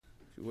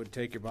you would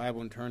take your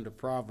Bible and turn to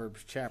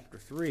Proverbs chapter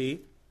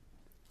 3.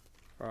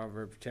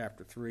 Proverbs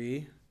chapter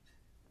 3.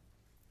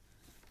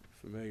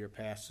 Familiar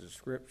passage of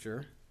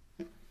Scripture.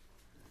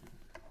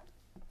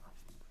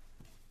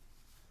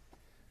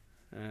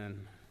 And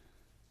I'm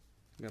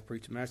going to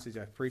preach a message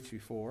I've preached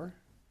before.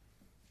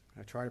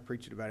 I try to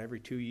preach it about every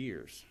 2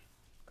 years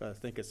because I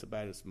think it's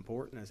about as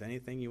important as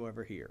anything you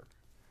ever hear.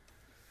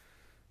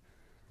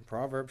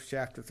 Proverbs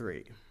chapter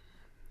 3.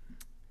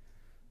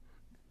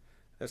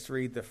 Let's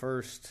read the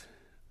first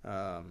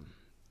 12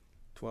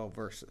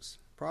 verses.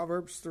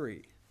 Proverbs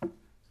 3. And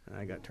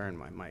I got to turn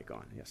my mic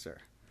on. Yes, sir.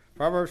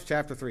 Proverbs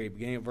chapter 3,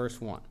 beginning of verse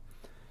 1.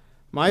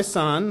 My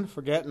son,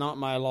 forget not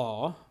my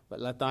law,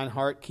 but let thine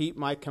heart keep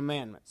my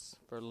commandments.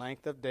 For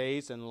length of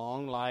days and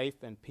long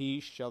life and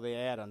peace shall they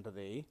add unto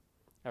thee,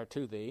 or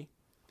to thee.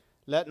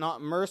 Let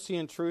not mercy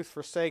and truth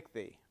forsake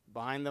thee.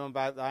 Bind them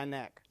about thy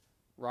neck.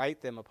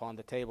 Write them upon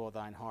the table of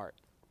thine heart.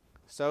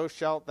 So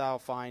shalt thou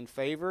find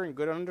favor and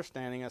good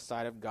understanding in the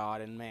sight of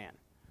God and man.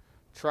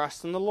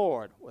 Trust in the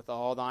Lord with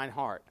all thine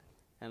heart,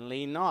 and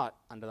lean not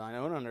unto thine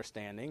own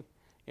understanding.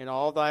 In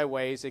all thy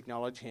ways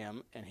acknowledge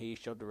him, and he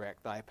shall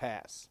direct thy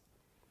paths.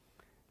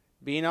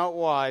 Be not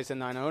wise in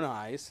thine own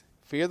eyes.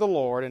 Fear the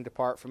Lord, and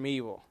depart from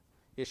evil.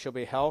 It shall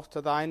be health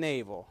to thy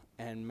navel,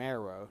 and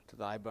marrow to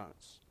thy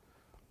bones.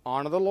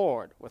 Honor the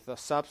Lord with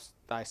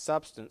thy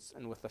substance,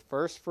 and with the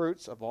first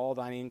fruits of all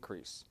thine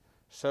increase.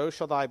 So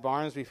shall thy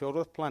barns be filled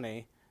with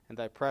plenty, and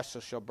thy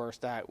presses shall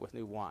burst out with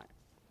new wine.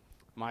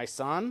 My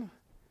son,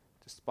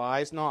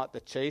 despise not the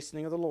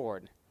chastening of the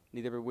Lord,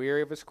 neither be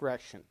weary of his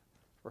correction.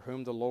 For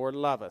whom the Lord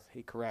loveth,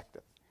 he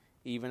correcteth,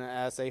 even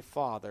as a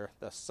father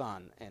the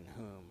son in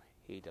whom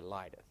he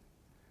delighteth.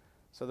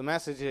 So the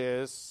message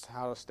is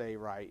how to stay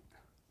right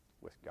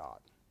with God.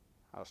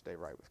 How to stay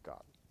right with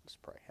God. Let's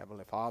pray.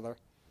 Heavenly Father,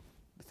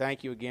 we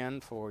thank you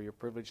again for your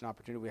privilege and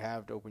opportunity we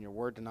have to open your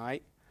word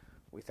tonight.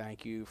 We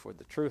thank you for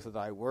the truth of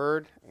thy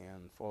word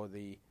and for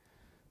the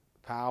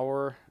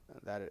power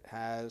that it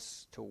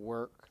has to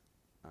work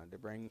to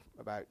bring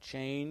about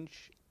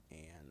change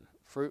and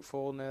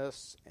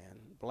fruitfulness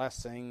and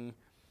blessing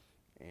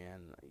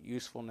and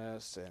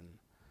usefulness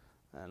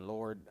and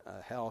Lord,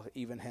 health,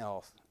 even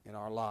health in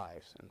our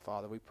lives. And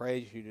Father, we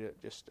praise you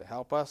to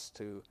help us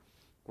to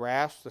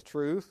grasp the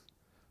truth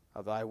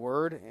of thy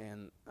word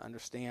and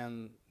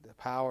understand the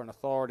power and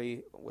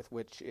authority with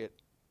which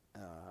it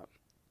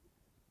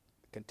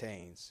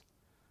contains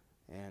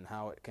and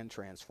how it can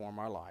transform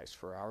our lives.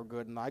 For our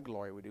good and thy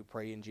glory, we do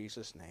pray in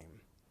Jesus'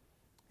 name.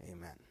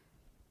 Amen.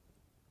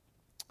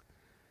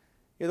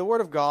 Yeah, the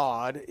Word of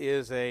God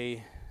is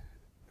of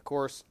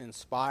course,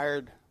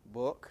 inspired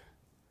book.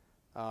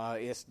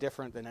 It's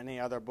different than any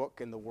other book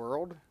in the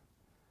world.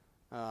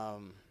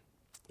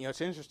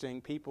 It's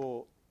interesting.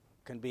 People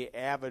can be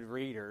avid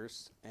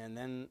readers, and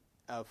then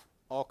of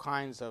all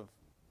kinds of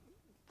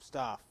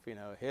stuff,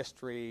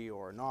 history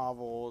or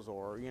novels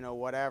or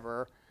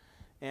whatever,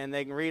 and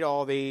they can read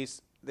all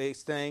these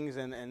things,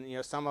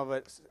 and some of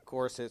it, of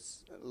course, a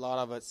lot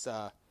of it's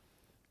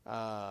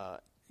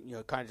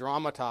kind of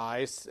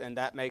dramatized, and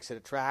that makes it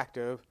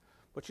attractive.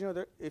 But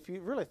if you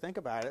really think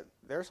about it,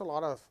 there's a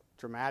lot of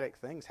dramatic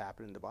things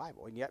happen in the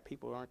Bible, and yet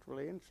people aren't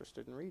really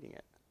interested in reading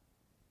it.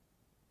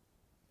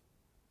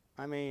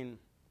 I mean,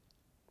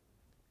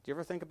 do you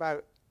ever think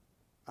about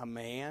a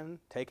man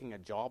taking a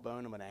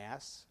jawbone of an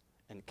ass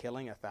and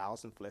killing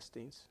 1,000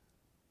 Philistines?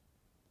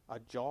 A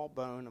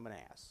jawbone of an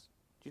ass.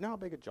 Do you know how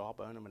big a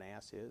jawbone of an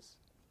ass is?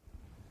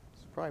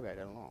 It's probably about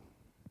that long.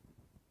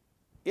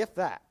 If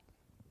that.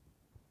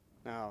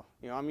 Now,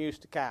 I'm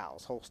used to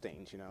cows,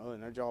 Holsteins,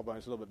 and their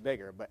jawbone's a little bit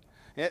bigger, but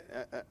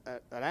an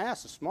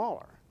ass is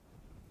smaller.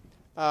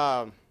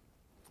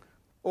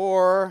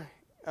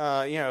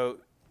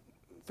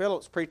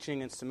 Philip's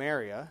preaching in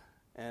Samaria,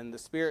 and the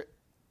Spirit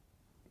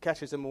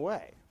catches him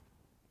away.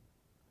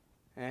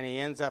 And he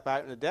ends up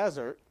out in the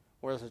desert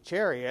where there's a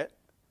chariot,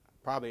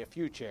 probably a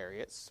few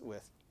chariots,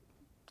 with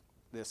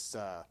this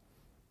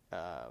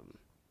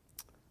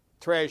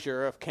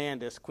treasure of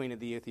Candace, queen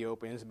of the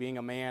Ethiopians. Being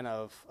a man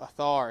of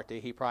authority,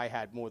 he probably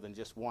had more than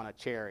just one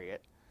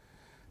chariot.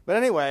 But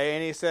anyway,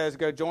 and he says,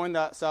 go join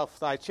thyself with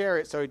thy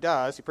chariot. So he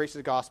does. He preaches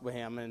the gospel to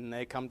him, and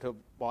they come to a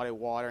body of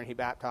water, and he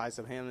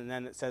baptizes him. And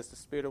then it says the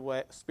Spirit of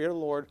the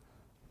Lord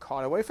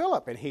caught away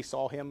Philip, and he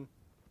saw him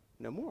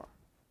no more.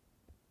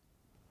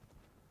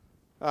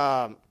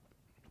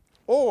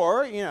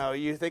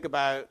 You think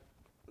about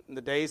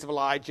the days of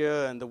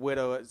Elijah and the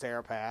widow at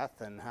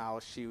Zarephath, and how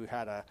she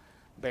had a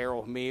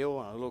barrel of meal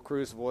and a little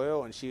cruse of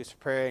oil, and she was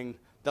preparing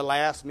the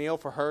last meal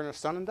for her and her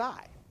son and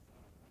die.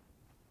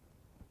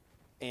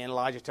 And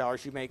Elijah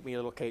tells her, you make me a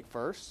little cake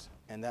first,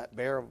 and that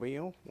barrel of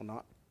meal will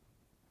not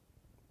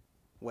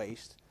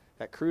waste.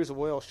 That cruse of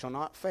oil shall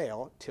not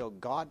fail till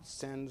God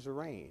sends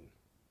rain.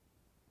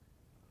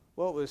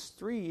 Well, it was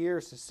 3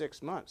 years and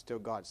 6 months till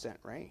God sent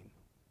rain.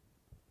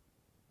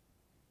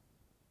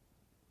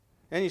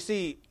 And you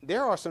see,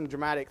 there are some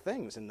dramatic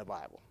things in the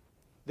Bible.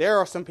 There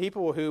are some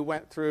people who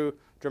went through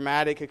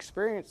dramatic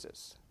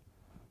experiences.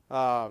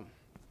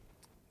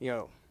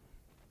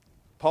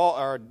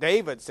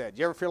 David said. Do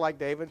you ever feel like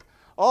David?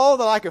 Oh,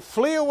 that I could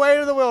flee away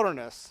to the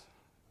wilderness.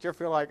 Do you ever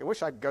feel like, I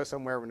wish I could go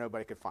somewhere where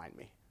nobody could find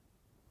me?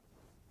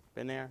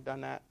 Been there,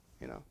 done that,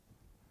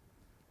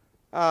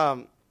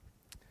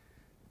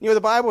 the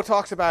Bible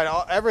talks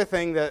about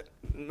everything that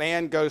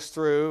man goes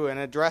through and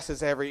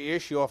addresses every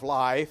issue of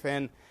life,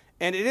 and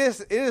it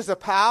is the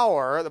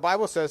power. The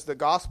Bible says the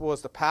gospel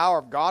is the power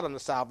of God unto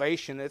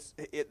salvation.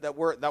 That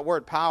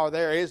word power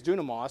there is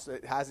dunamis.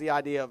 It has the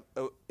idea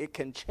of it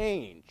can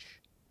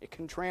change, it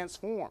can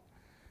transform,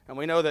 and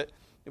we know that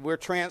we're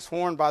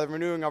transformed by the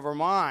renewing of our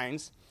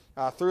minds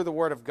through the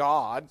Word of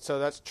God. So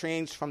that's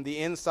changed from the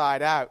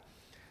inside out.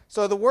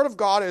 So the Word of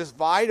God is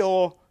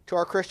vital to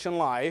our Christian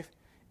life.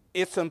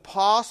 It's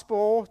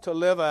impossible to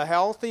live a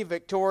healthy,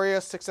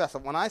 victorious,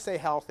 successful. When I say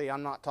healthy,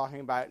 I'm not talking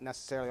about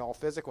necessarily all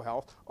physical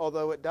health,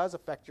 although it does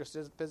affect your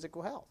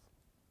physical health.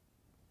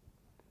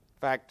 In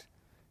fact,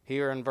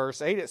 here in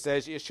verse 8 it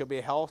says, "It shall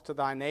be health to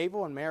thy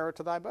navel and marrow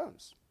to thy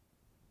bones."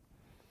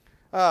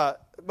 But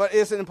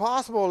it's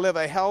impossible to live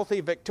a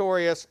healthy,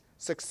 victorious,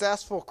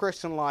 successful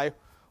Christian life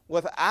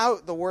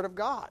without the Word of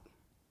God.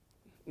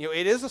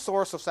 It is a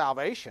source of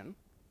salvation.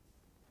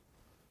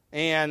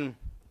 And,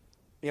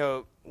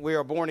 we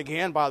are born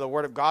again by the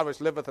Word of God,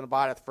 which liveth and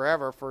abideth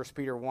forever, 1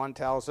 Peter 1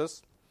 tells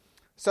us.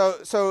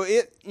 So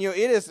it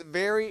is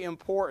very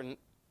important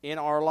in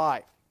our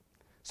life.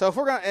 So if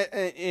we're going to,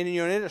 and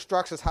it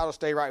instructs us how to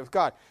stay right with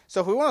God. So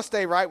if we want to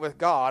stay right with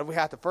God, we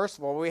have to, first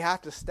of all, we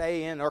have to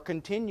stay in or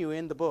continue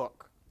in the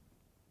book.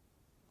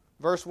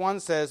 Verse 1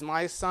 says,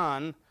 "My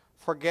son,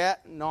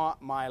 forget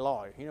not my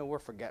law." We're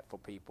forgetful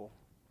people.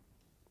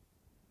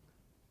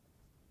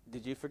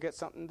 Did you forget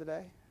something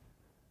today?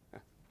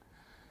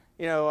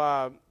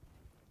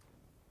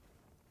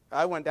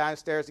 I went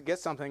downstairs to get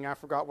something. I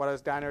forgot what I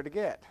was down there to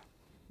get.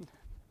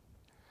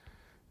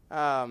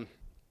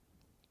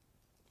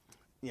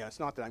 It's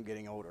not that I'm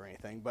getting old or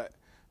anything, but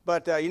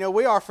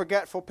we are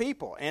forgetful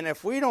people. And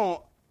if we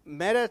don't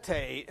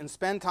meditate and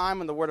spend time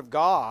in the Word of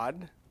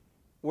God,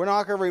 we're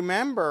not going to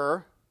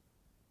remember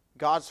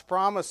God's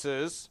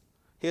promises,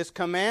 His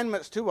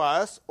commandments to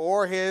us,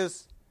 or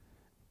His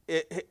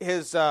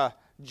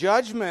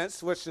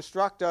judgments which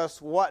instruct us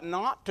what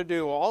not to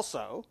do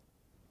also.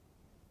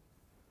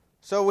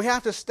 So we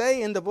have to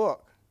stay in the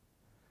book.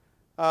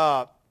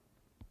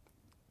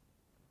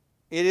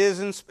 It is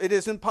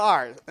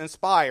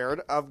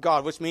inspired of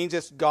God, which means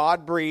it's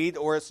God-breathed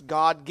or it's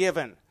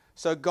God-given.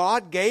 So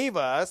God gave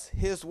us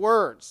His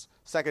words.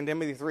 2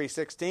 Timothy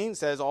 3:16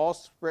 says all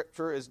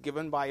Scripture is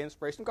given by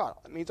inspiration of God.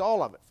 That means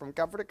all of it, from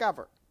cover to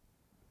cover.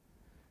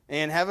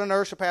 And heaven and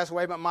earth shall pass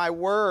away, but my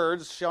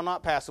words shall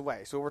not pass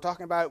away. So we're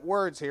talking about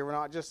words here. We're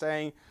not just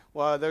saying,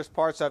 well, there's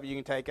parts of it you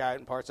can take out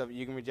and parts of it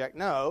you can reject.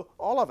 No,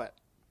 all of it.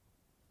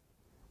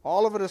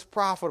 All of it is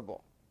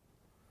profitable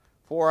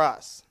for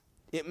us.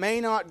 It may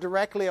not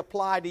directly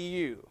apply to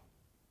you.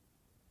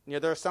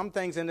 There are some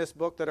things in this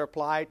book that are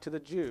applied to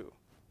the Jew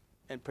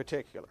in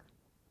particular.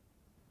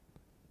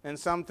 And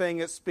something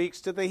that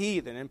speaks to the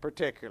heathen in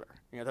particular.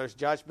 There's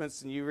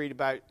judgments, and you read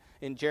about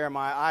in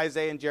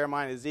Isaiah and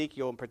Jeremiah and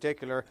Ezekiel in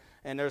particular,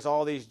 and there's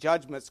all these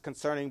judgments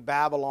concerning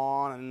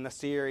Babylon and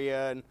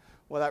Assyria, and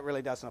that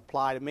really doesn't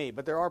apply to me.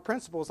 But there are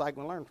principles I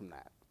can learn from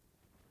that.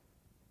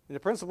 And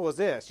the principle is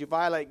this: you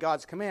violate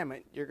God's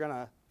commandment,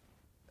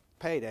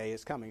 payday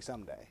is coming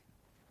someday.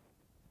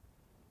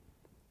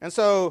 And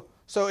so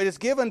it is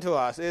given to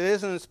us. It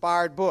is an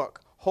inspired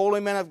book.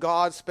 Holy men of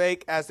God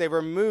spake as they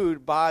were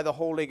moved by the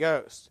Holy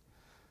Ghost.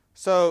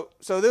 So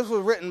this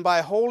was written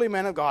by holy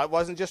men of God. It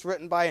wasn't just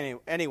written by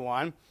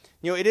anyone.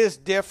 It is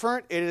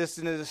different. It is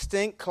in a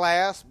distinct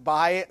class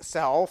by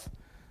itself.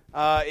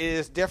 It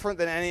is different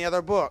than any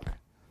other book.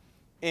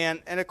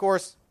 And of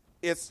course,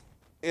 it's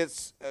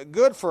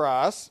good for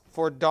us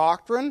for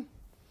doctrine.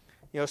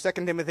 2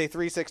 Timothy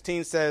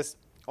 3:16 says,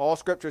 all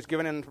Scripture is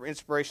given in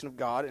inspiration of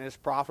God and is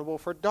profitable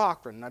for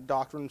doctrine. Now,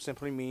 doctrine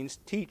simply means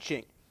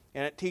teaching.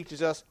 And it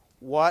teaches us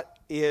what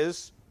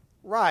is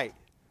right.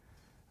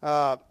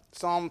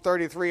 Psalm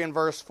 33 and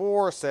verse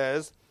 4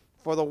 says,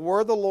 "For the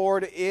word of the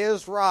Lord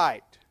is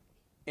right,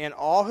 and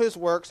all His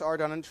works are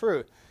done in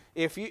truth."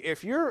 If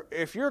you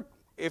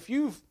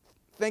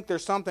think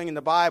there's something in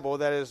the Bible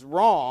that is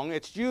wrong,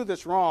 it's you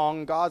that's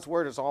wrong. God's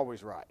word is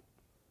always right.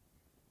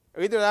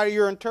 Either that or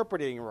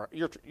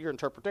your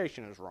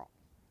interpretation is wrong.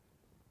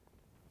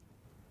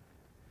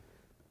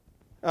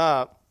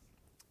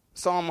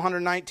 Psalm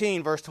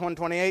 119, verse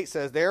 128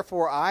 says,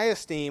 "Therefore I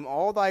esteem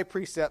all thy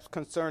precepts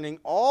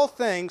concerning all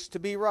things to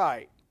be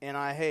right, and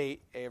I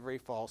hate every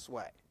false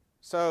way."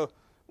 So,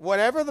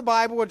 whatever the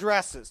Bible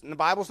addresses, and the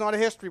Bible's not a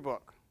history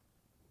book,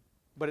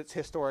 but it's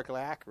historically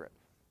accurate.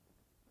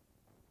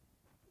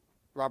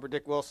 Robert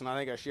Dick Wilson, I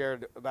think I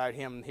shared about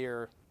him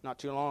here not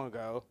too long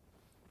ago,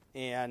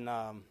 and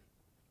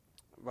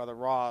Brother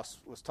Ross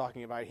was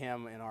talking about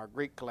him in our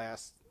Greek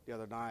class the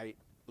other night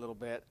a little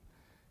bit,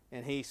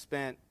 and he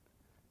spent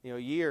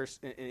years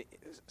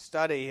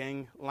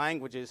studying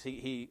languages.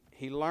 He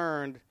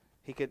learned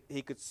he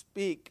could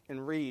speak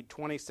and read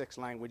 26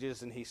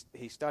 languages, and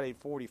he studied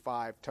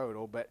 45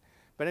 total. But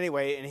But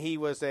anyway, and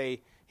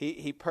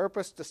he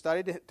purposed to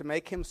study to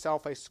make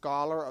himself a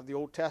scholar of the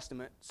Old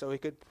Testament so he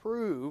could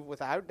prove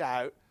without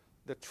doubt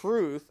the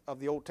truth of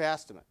the Old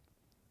Testament,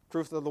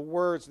 truth of the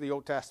words of the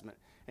Old Testament.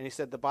 And he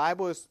said the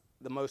Bible is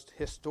the most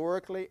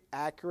historically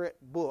accurate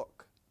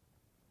book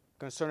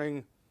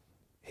concerning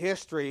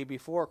history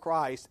before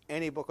Christ,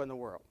 any book in the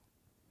world.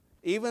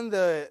 Even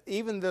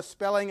the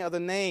spelling of the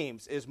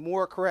names is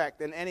more correct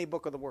than any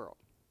book of the world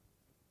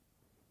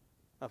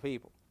of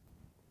people.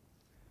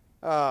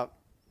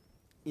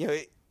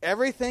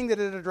 Everything that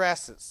it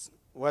addresses,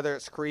 whether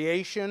it's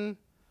creation,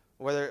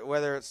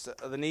 whether it's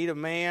the need of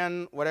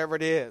man, whatever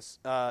it is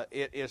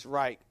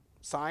right.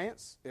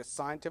 Science is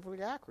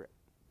scientifically accurate.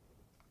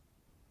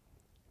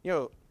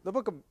 The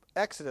book of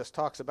Exodus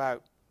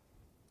and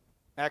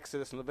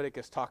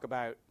Leviticus talk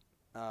about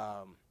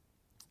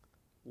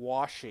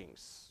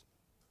washings,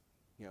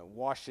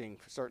 washing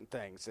for certain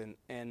things,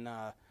 and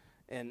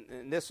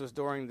this was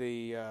during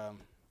the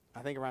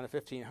I think around the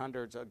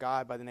 1500s. A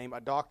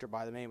doctor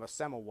by the name of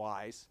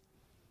Semmelweis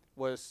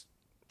was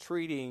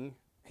treating.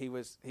 He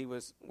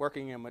was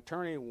working in a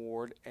maternity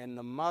ward, and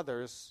the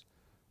mothers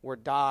were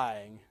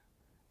dying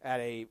at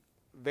a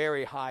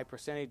very high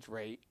percentage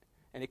rate,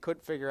 and he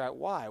couldn't figure out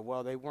why.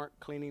 Well, they weren't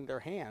cleaning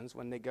their hands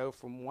when they go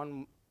from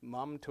one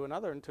mom to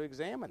another and to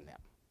examine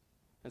them.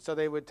 And so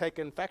they would take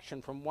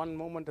infection from one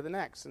moment to the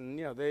next. And,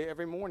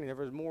 every morning there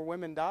was more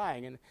women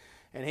dying. And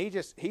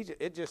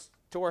it just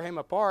tore him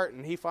apart.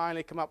 And he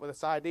finally came up with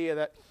this idea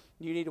that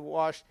you need to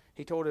wash.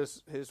 He told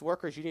his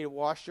workers, you need to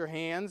wash your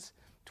hands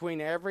between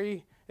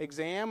every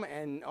exam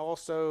and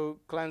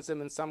also cleanse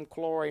them in some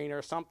chlorine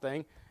or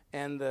something.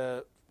 And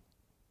the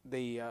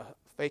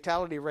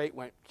fatality rate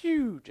went,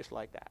 just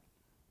like that.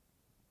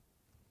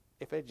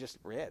 If they just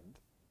read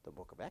the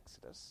book of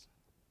Exodus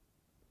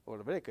or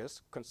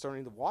Leviticus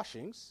concerning the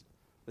washings,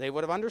 they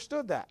would have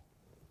understood that.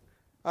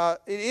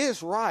 It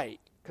is right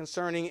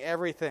concerning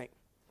everything.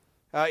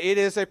 It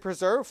is a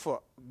preserved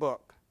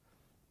book.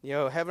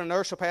 Heaven and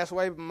earth shall pass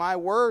away, but my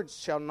words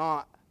shall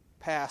not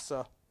pass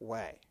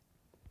away.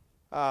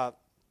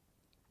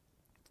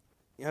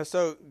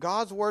 So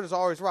God's word is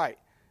always right.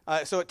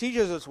 So it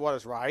teaches us what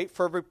is right.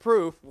 For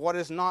reproof, what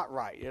is not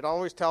right. It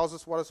always tells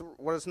us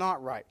what is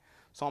not right.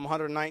 Psalm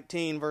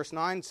 119, verse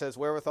 9 says,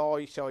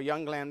 wherewithal shall a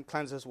young lamb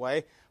cleanse his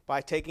way,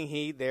 by taking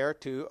heed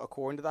thereto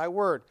according to thy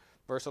word.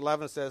 Verse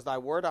 11 says, thy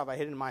word have I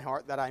hidden in my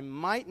heart, that I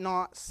might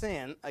not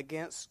sin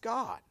against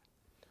God.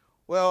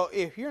 Well,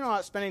 if you're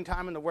not spending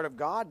time in the word of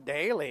God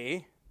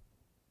daily,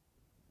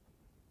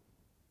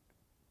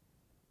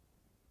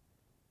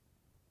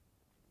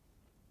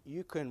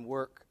 you can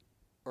work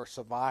or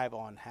survive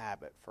on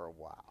habit for a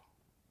while.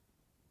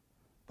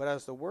 But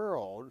as the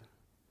world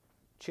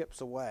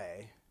chips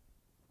away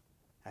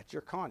at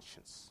your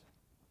conscience,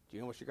 do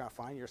you know what you're going to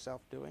find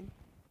yourself doing?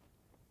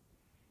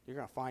 You're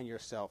going to find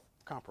yourself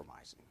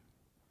compromising,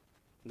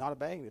 not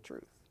obeying the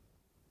truth.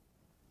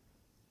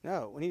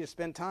 No, we need to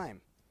spend time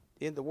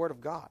in the Word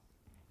of God.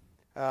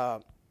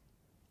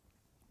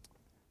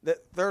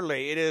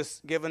 Thirdly, it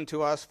is given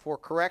to us for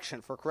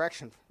correction, for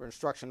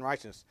instruction in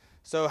righteousness.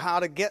 So how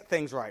to get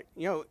things right.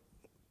 1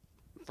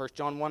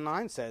 John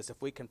 1:9 says,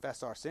 if we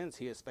confess our sins,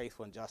 he is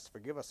faithful and just to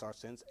forgive us our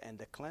sins and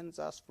to cleanse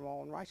us from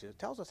all unrighteousness. It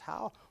tells us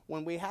how,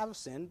 when we have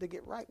sinned, to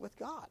get right with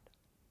God.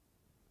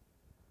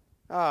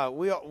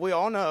 We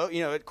all know,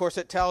 of course,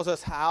 it tells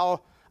us how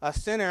a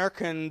sinner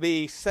can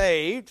be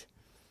saved.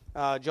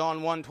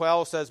 John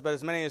 1:12 says, but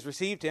as many as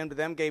received him, to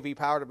them gave he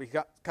power to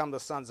become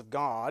the sons of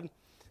God.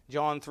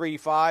 John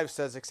 3:5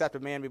 says, except a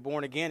man be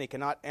born again, he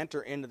cannot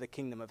enter into the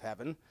kingdom of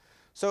heaven.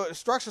 So it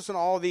instructs us in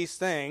all these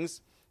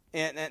things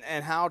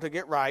and how to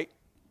get right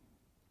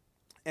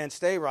and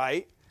stay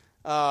right.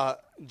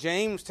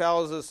 James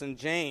tells us in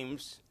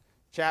James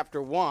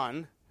chapter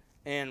 1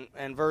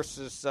 and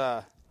verses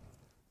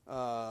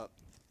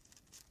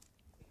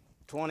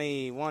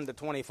 21 to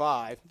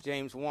 25,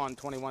 James 1,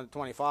 21 to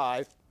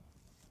 25,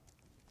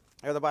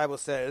 there the Bible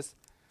says,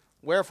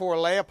 wherefore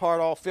lay apart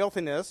all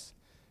filthiness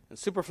and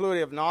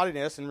superfluity of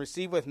naughtiness, and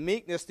receive with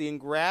meekness the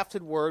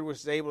engrafted word which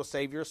is able to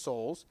save your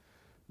souls.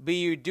 Be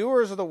you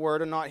doers of the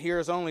word, and not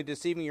hearers only,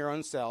 deceiving your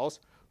own selves.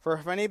 For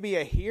if any be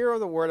a hearer of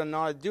the word, and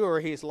not a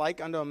doer, he is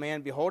like unto a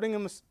man beholding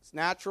his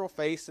natural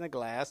face in a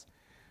glass.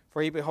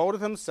 For he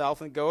beholdeth himself,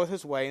 and goeth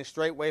his way, and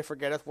straightway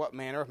forgetteth what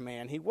manner of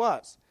man he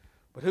was.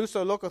 But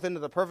whoso looketh into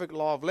the perfect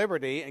law of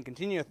liberty, and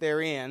continueth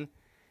therein,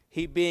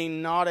 he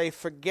being not a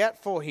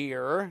forgetful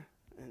hearer,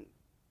 and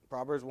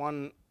Proverbs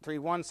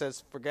 3:1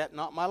 says, forget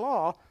not my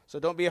law. So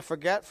don't be a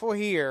forgetful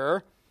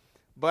hearer,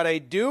 but a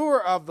doer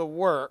of the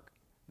work.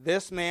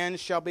 This man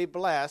shall be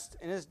blessed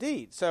in his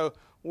deed. So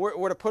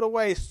we're to put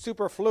away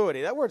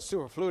superfluity. That word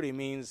superfluity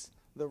means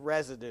the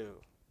residue.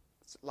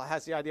 It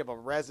has the idea of a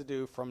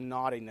residue from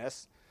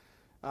naughtiness.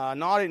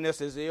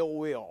 Naughtiness is ill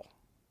will.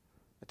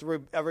 It's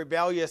a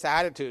rebellious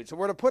attitude. So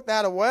we're to put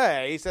that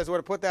away. He says we're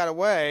to put that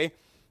away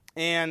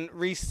and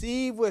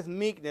receive with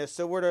meekness.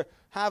 So we're to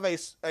have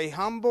a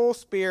humble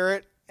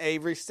spirit, a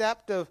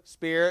receptive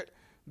spirit,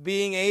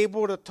 being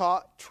able to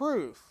talk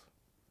truth.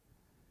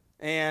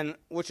 and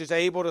which is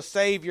able to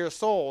save your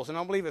souls. And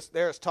I believe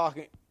it's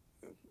talking,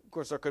 of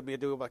course there could be a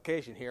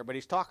duplication here, but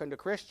he's talking to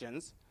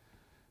Christians.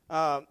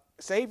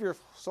 Save your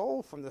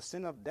soul from the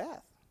sin of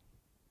death.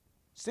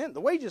 Sin,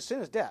 the wages of sin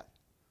is death.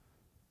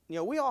 You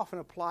know, we often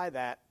apply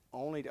that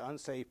only to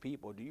unsaved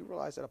people. Do you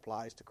realize that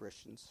applies to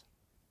Christians?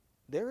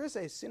 There is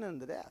a sin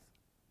unto death.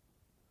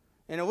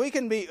 And if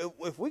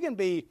we can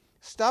be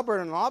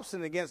stubborn and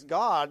obstinate against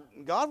God,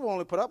 God will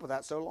only put up with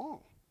that so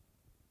long.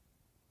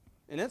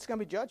 And it's going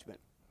to be judgment.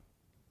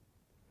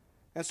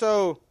 And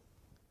so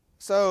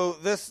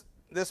this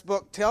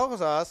book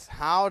tells us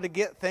how to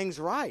get things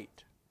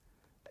right.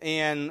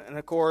 And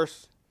of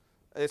course,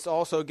 it's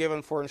also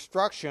given for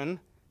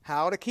instruction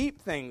how to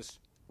keep things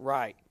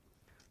right.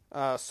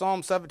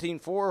 Psalm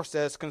 17:4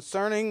 says,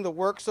 "Concerning the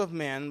works of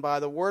men, by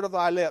the word of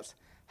thy lips,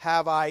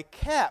 have I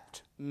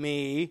kept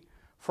me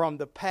from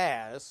the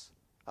paths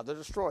of the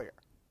destroyer."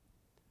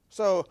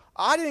 So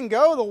I didn't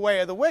go the way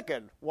of the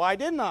wicked. Why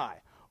didn't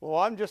I? Well,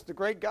 I'm just a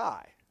great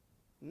guy.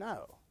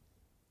 No.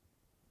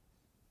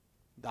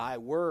 Thy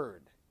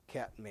word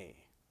kept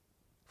me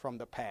from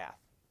the path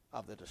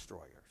of the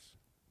destroyers.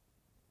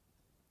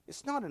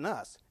 It's not in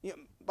us. You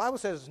know, the Bible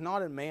says it's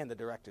not in man to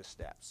direct his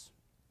steps.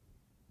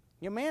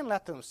 Your man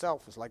left to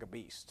himself is like a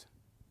beast.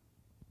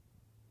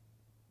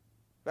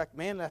 In fact,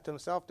 man left to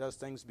himself does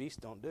things beasts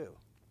don't do.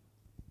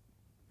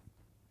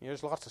 You know,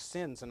 there's lots of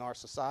sins in our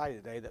society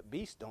today that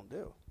beasts don't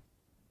do.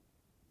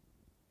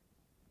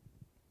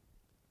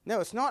 No,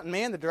 it's not in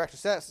man the director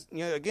says. You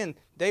know, again,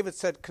 David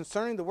said,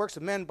 "Concerning the works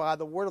of men, by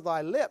the word of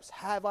thy lips,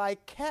 have I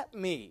kept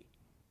me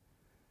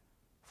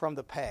from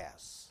the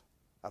paths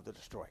of the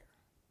destroyer."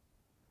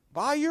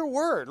 By your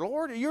word,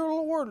 Lord,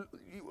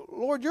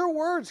 your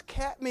words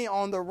kept me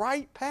on the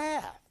right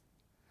path,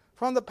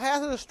 from the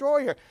path of the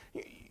destroyer.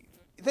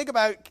 Think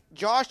about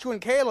Joshua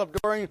and Caleb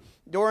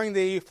during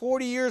the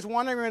 40 years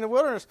wandering in the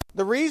wilderness.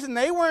 The reason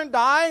they weren't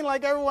dying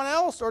like everyone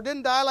else, or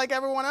didn't die like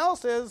everyone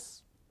else,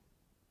 is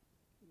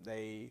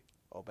they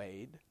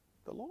obeyed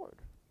the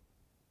Lord.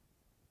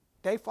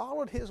 They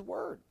followed his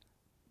word.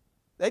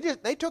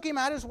 They took him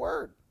at his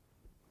word.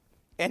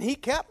 And he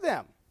kept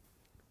them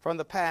from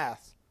the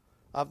path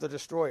of the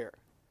destroyer.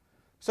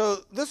 So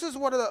this is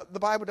what the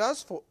Bible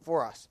does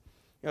for us.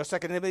 You know,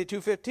 2 Timothy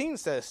 2:15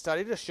 says,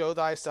 "Study to show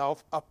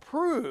thyself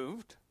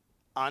approved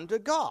unto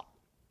God."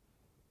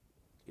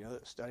 You know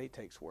that study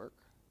takes work.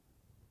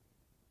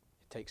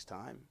 It takes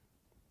time.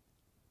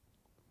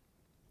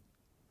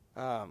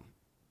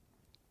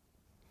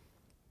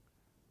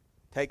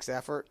 Takes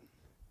effort.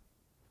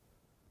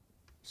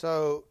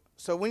 So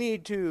we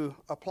need to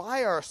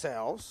apply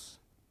ourselves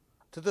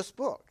to this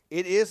book.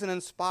 It is an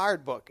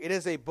inspired book. It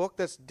is a book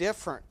that's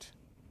different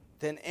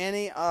than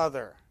any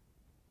other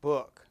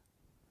book.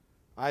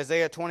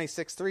 Isaiah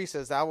 26:3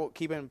 says, "Thou wilt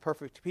keep him in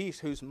perfect peace,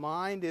 whose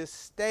mind is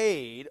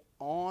stayed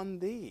on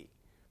thee,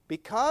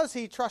 because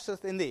he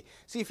trusteth in thee."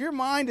 See, if your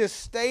mind is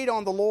stayed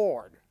on the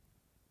Lord,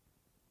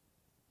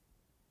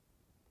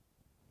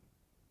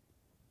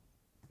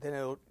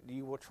 then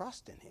you will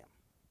trust in him,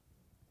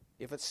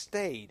 if it's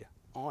stayed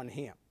on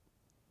him.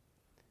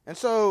 And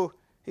so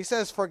he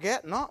says,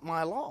 "Forget not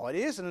my law." It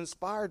is an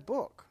inspired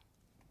book.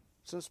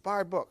 It's an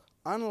inspired book,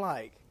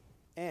 unlike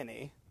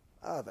any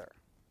other.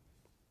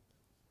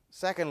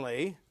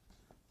 Secondly,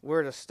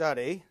 we're to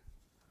study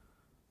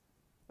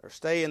or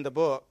stay in the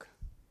book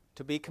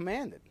to be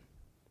commanded.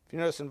 If you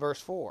notice in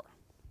verse 4,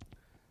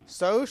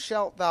 "So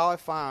shalt thou have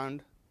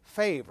found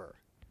favor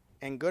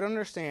and good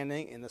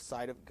understanding in the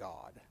sight of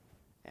God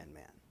and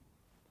men."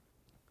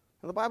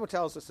 Now, the Bible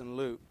tells us in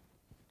Luke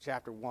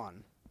chapter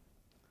 1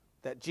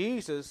 that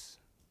Jesus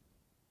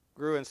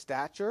grew in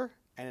stature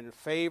and in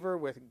favor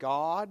with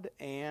God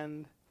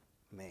and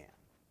man.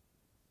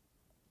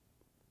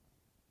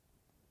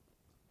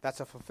 That's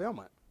a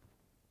fulfillment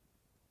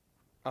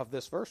of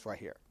this verse right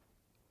here.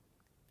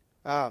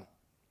 Of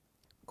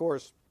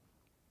course,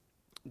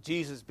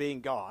 Jesus being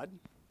God,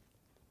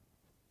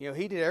 you know,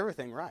 he did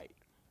everything right.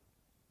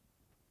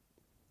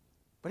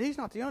 But he's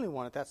not the only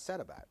one that's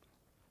said about.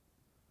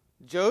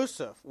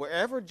 Joseph,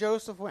 wherever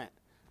Joseph went,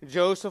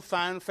 Joseph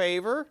found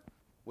favor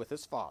with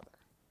his father.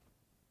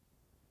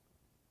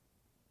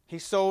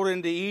 He's sold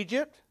into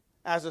Egypt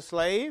as a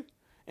slave,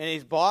 and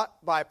he's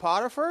bought by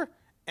Potiphar,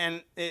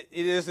 and it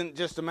isn't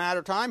just a matter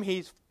of time.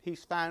 He's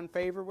found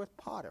favor with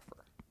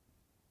Potiphar.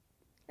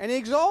 And he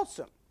exalts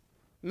him,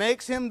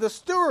 makes him the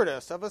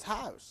stewardess of his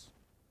house.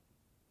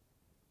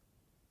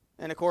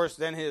 And of course,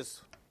 then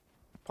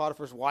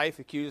Potiphar's wife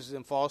accuses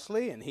him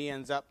falsely, and he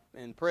ends up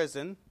in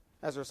prison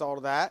as a result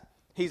of that.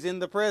 He's in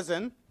the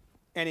prison,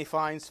 and he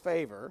finds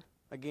favor,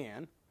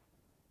 again,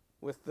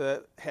 with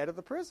the head of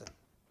the prison.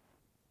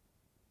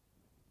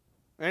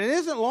 And it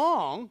isn't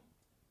long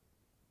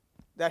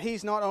that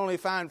he's not only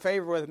found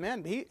favor with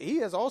men, but he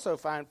has also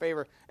found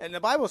favor. And the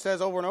Bible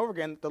says over and over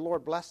again that the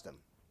Lord blessed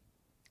him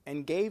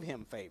and gave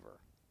him favor.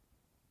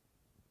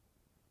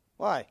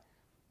 Why?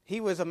 He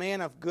was a man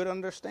of good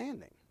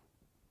understanding.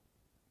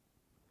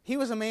 He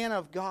was a man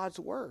of God's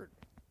word.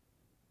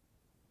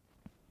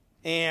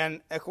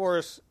 And, of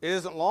course, it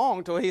isn't long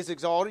until he's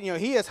exalted.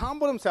 He has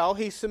humbled himself.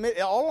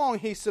 All along,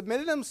 he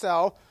submitted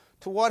himself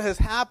to what has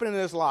happened in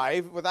his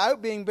life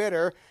without being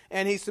bitter,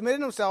 and he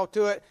submitted himself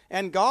to it,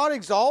 and God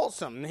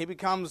exalts him.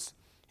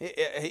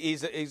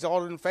 He's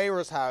exalted in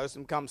Pharaoh's house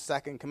and becomes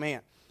second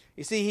command.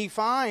 You see, he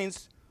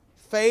finds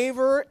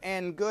favor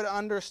and good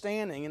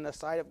understanding in the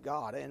sight of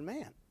God and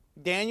man.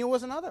 Daniel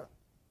was another.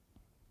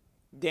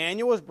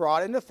 Daniel was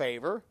brought into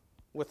favor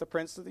with the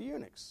prince of the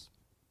eunuchs.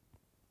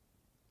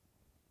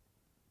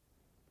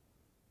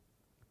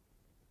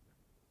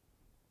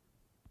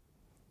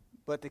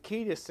 But the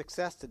key to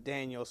success to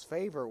Daniel's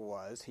favor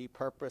was he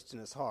purposed in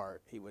his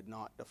heart he would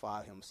not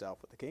defile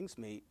himself with the king's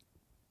meat,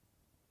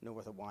 nor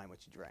with the wine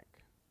which he drank.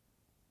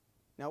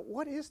 Now,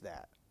 what is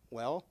that?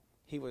 Well,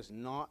 he was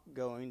not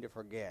going to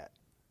forget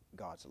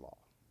God's law.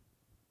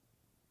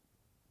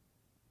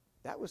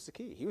 That was the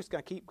key. He was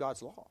going to keep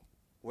God's law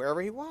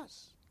wherever he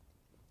was.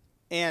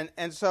 And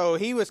so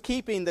he was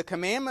keeping the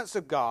commandments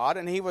of God,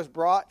 and he was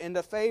brought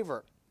into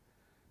favor.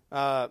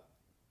 I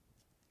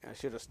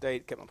should have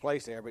kept my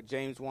place there, but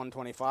James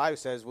 1:25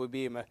 says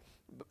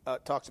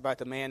talks about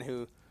the man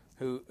who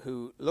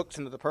looks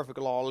into the perfect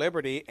law of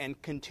liberty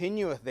and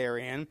continueth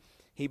therein,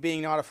 he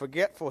being not a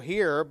forgetful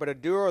hearer, but a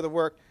doer of the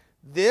work.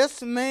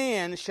 This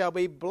man shall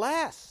be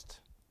blessed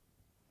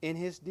in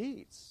his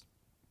deeds.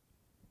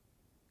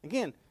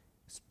 Again,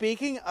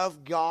 speaking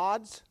of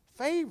God's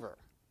favor.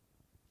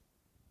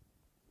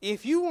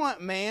 If you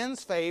want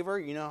man's favor,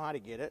 you know how to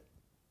get it.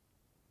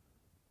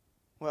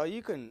 Well,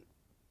 you can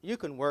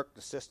work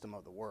the system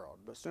of the world,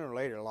 but sooner or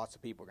later, lots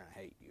of people are going to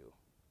hate you.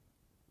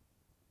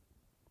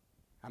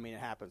 I mean, it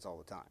happens all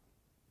the time.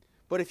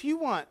 But if you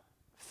want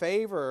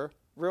favor,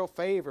 real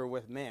favor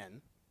with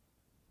men,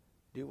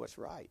 do what's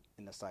right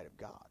in the sight of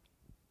God.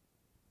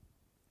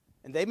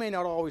 And they may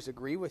not always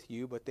agree with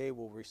you, but they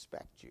will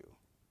respect you.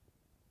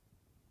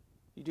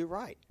 You do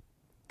right.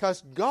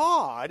 Because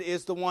God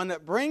is the one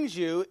that brings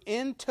you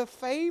into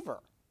favor.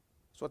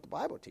 That's what the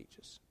Bible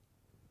teaches.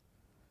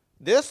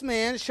 This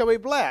man shall be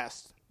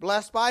blessed.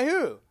 Blessed by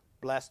who?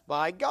 Blessed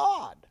by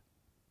God.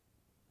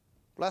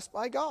 Blessed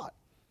by God.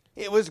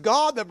 It was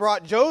God that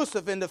brought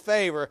Joseph into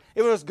favor.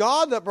 It was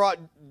God that brought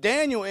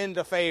Daniel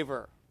into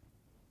favor.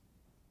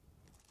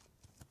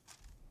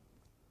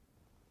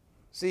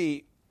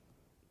 See,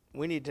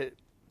 we need to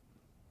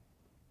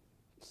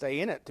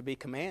stay in it to be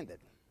commanded.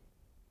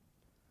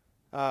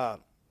 To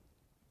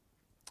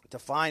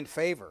find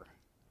favor.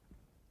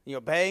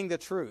 Obeying the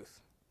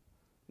truth.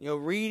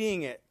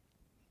 Reading it.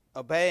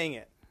 Obeying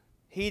it.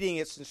 Heeding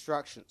its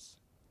instructions.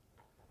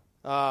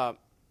 Heeding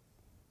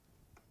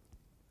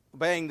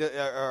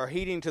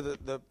to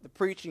the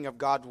preaching of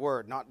God's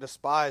word, not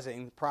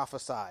despising,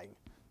 prophesying.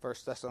 1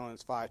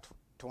 Thessalonians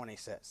 5:20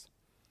 says.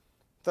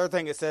 Third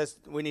thing it says,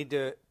 we need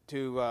to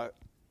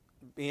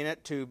be in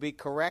it to be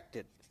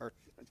corrected, or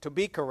to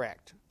be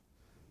correct.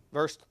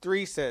 Verse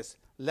 3 says,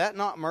 let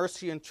not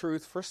mercy and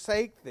truth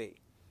forsake thee.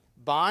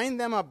 Bind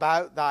them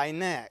about thy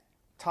neck.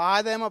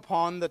 Tie them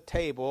upon the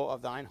table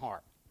of thine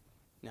heart.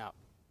 Now,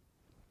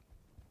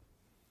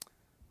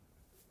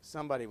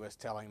 somebody was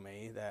telling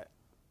me that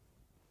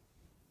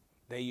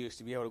they used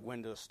to be able to go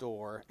into a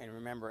store and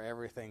remember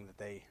everything that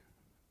they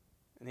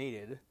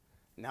needed.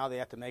 Now they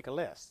have to make a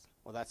list.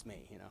 Well, that's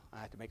me, I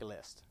have to make a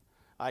list.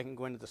 I can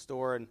go into the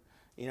store and,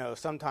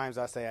 sometimes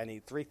I say I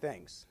need 3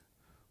 things.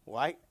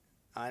 Well,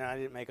 I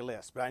didn't make a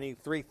list, but I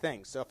need 3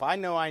 things. So if I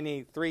know I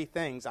need 3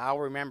 things, I'll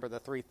remember the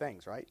 3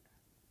 things, right?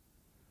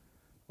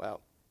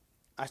 Well,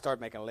 I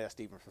started making a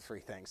list even for 3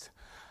 things.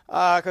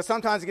 Because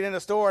sometimes I get in the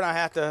store and I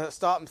have to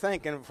stop and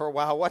think for a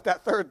while what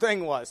that 3rd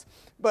thing was.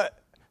 But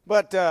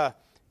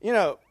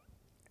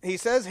he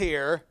says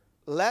here,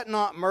 let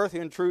not mercy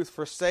and truth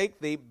forsake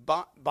thee.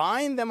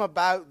 Bind them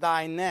about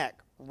thy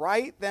neck.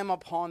 Write them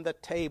upon the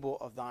table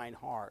of thine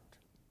heart.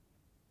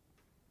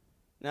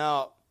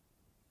 Now,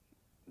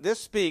 this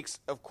speaks,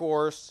 of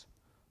course,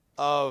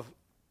 of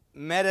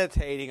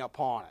meditating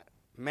upon it.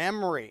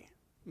 Memory,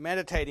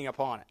 meditating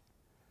upon it.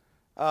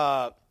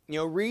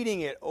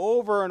 Reading it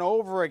over and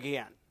over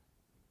again.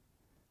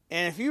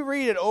 And if you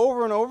read it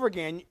over and over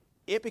again,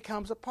 it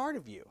becomes a part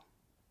of you.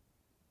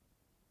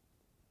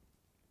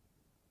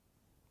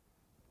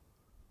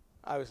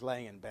 I was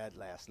laying in bed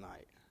last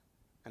night,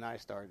 and I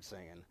started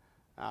singing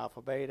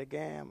Alpha, Beta,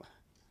 Gamma.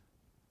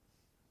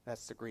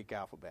 That's the Greek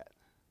alphabet.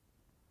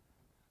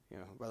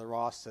 Brother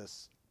Ross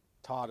has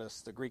taught us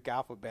the Greek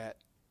alphabet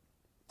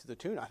to the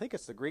tune. I think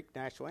it's the Greek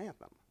national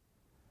anthem.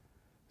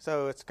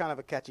 So it's kind of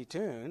a catchy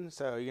tune.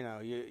 So,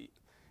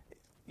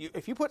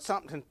 if you put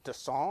something to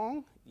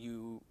song,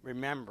 you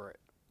remember it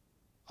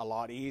a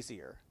lot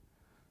easier.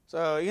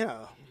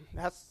 So,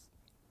 that's...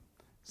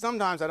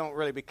 Sometimes I don't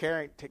really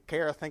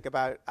think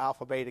about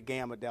Alpha, Beta,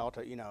 Gamma,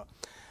 Delta,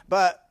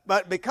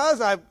 But because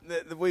I've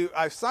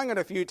sung it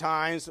a few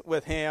times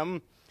with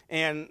him,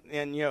 and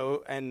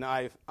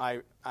I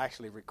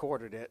actually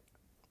recorded it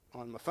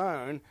on my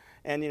phone,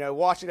 and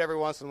watch it every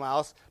once in a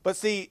while. But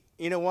see,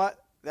 you know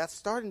what? That's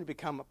starting to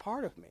become a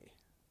part of me.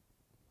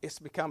 It's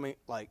becoming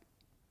like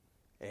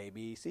A,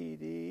 B, C,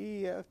 D,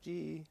 E, F,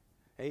 G,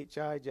 H,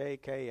 I, J,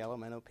 K, L,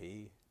 M, N, O,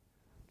 P,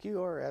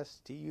 Q, R, S,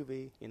 T, U,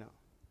 V,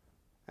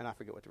 And I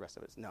forget what the rest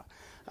of it is. No.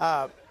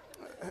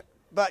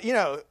 But,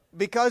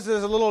 because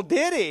there's a little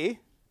ditty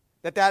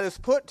that is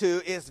put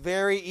to, it's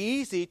very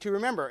easy to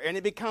remember. And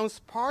it becomes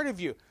part of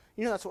you.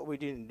 That's what we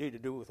need to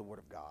do with the Word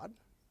of God.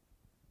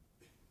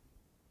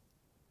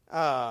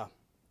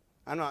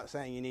 I'm not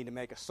saying you need to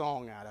make a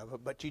song out of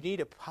it, but you need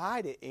to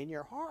hide it in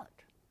your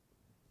heart.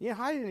 You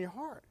hide it in your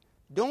heart.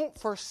 Don't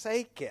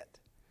forsake it.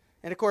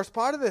 And, of course,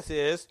 part of this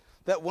is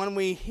that when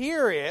we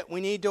hear it, we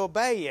need to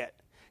obey it.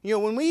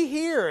 When we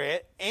hear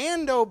it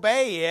and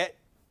obey it,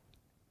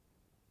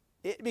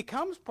 it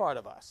becomes part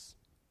of us.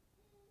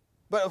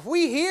 But if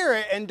we hear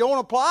it and don't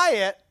apply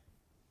it,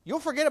 you'll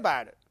forget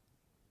about it.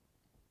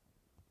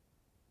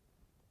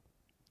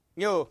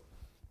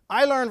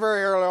 I learned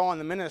very early on in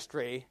the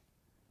ministry,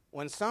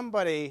 when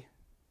somebody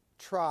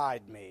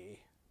tried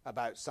me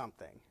about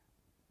something,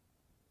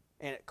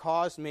 and it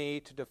caused me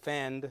to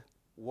defend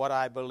what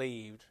I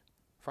believed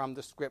from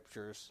the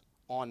Scriptures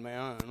on my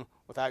own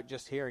without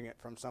just hearing it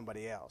from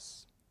somebody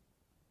else.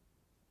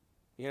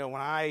 When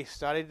I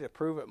studied to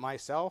prove it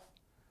myself,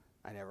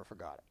 I never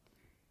forgot it.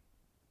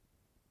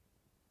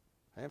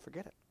 I didn't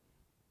forget it.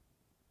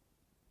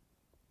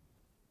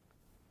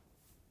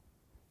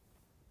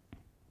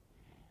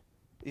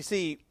 You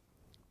see,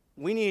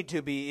 we need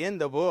to be in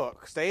the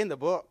book, stay in the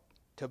book,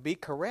 to be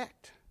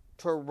correct,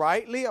 to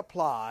rightly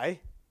apply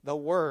the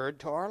Word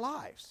to our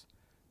lives.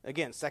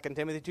 Again, 2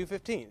 Timothy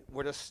 2:15,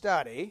 we're to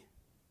study.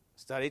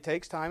 Study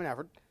takes time and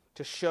effort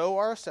to show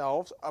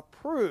ourselves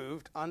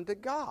approved unto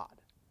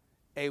God,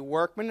 a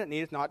workman that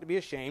needeth not to be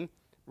ashamed,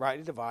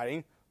 rightly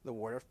dividing the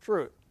word of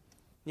truth.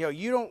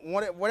 You don't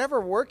want it, whatever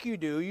work you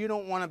do, you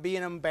don't want to be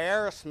an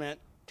embarrassment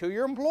to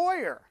your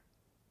employer.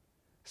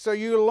 So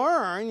you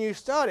learn, you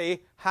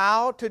study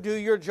how to do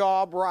your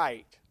job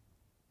right.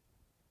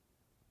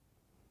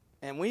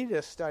 And we need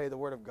to study the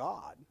Word of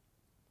God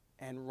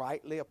and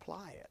rightly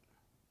apply it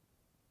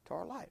to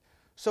our life.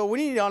 So we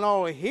need to not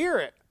only hear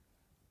it,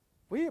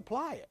 we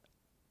apply it.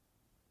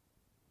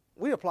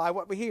 We apply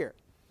what we hear.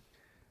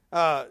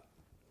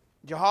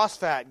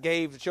 Jehoshaphat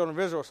gave the children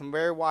of Israel some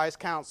very wise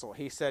counsel.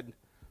 He said,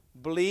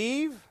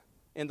 believe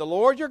in the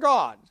Lord your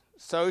God,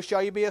 so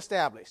shall you be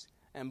established.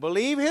 And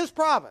believe his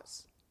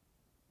prophets,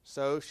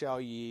 so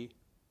shall ye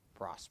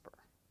prosper.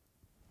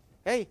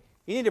 Hey,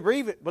 you need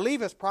to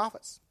believe his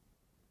prophets.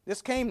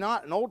 This came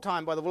not in old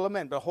time by the will of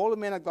men, but holy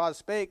men of God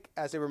spake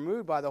as they were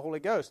moved by the Holy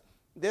Ghost.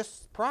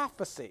 This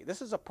prophecy,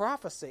 this is a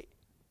prophecy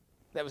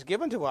that was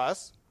given to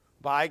us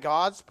by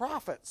God's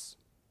prophets.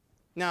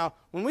 Now,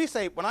 when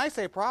I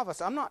say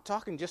prophets, I'm not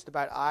talking just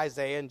about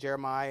Isaiah and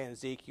Jeremiah and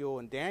Ezekiel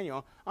and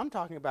Daniel. I'm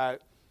talking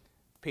about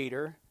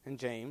Peter and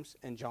James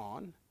and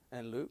John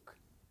and Luke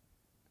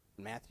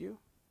and Matthew.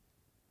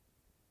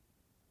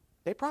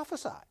 They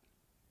prophesied.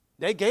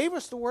 They gave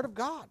us the Word of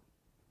God.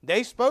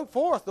 They spoke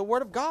forth the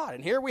Word of God,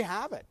 and here we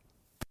have it.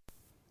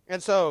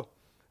 And so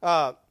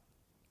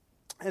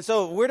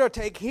we're to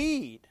take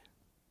heed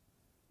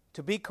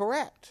to be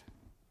correct.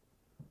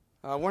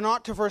 We're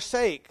not to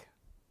forsake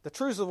the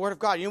truths of the Word of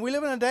God. We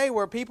live in a day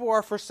where people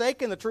are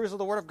forsaking the truths of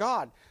the Word of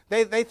God.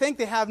 They think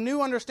they have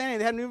new understanding,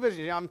 they have new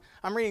vision.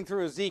 I'm reading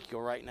through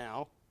Ezekiel right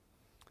now,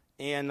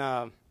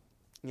 and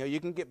you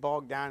can get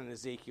bogged down in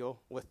Ezekiel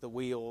with the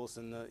wheels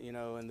and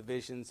the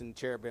visions and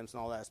cherubims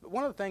and all that. But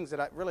one of the things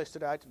that really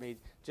stood out to me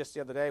just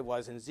the other day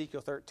was in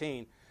Ezekiel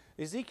 13.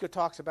 Ezekiel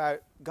talks about,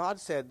 God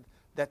said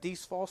that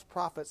these false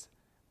prophets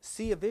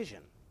see a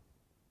vision,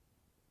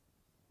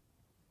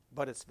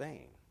 but it's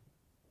vain.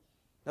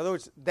 In other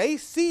words, they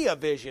see a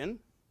vision.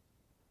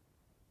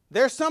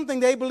 There's something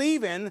they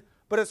believe in,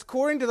 but it's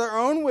according to their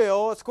own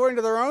will, it's according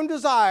to their own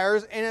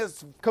desires, and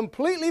it's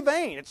completely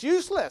vain. It's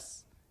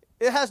useless.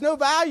 It has no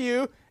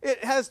value.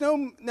 It has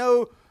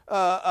no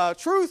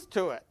truth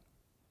to it.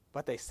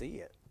 But they see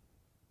it.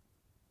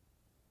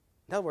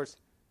 In other words,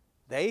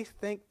 they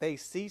think they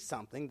see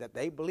something that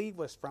they believe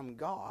was from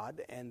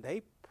God, and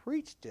they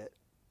preached it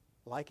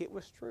like it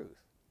was truth.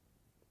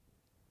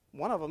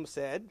 One of them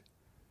said,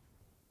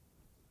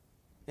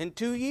 in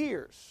 2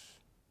 years,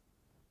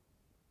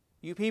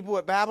 you people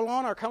at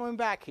Babylon are coming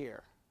back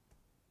here.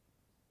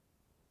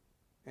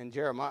 And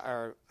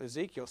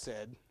Ezekiel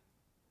said,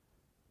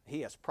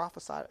 he has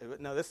prophesied.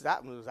 No,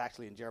 that one was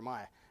actually in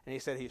Jeremiah. And he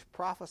said he's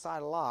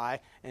prophesied a lie.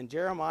 And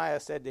Jeremiah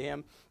said to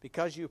him,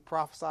 because you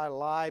prophesied a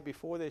lie,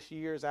 before this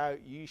year is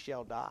out, you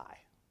shall die.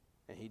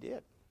 And he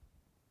did.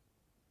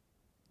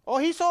 Oh,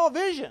 he saw a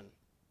vision.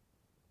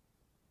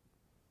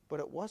 But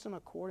it wasn't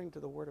according to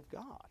the Word of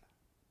God.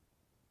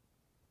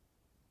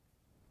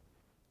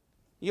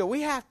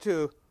 We have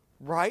to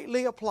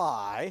rightly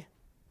apply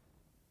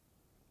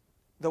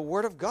the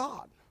Word of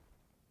God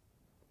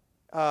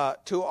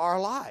to our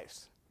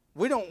lives.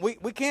 We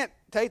can't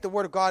take the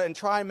Word of God and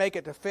try and make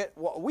it to fit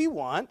what we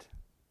want.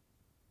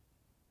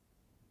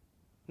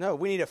 No,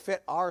 we need to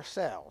fit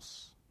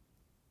ourselves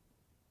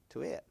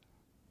to it.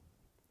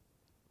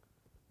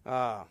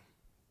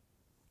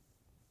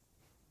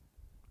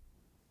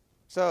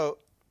 So,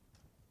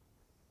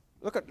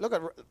 look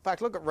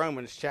at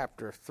Romans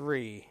chapter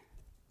 3.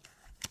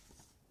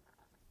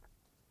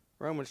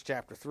 Romans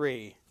chapter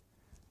 3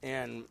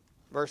 and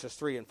verses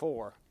 3 and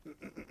 4.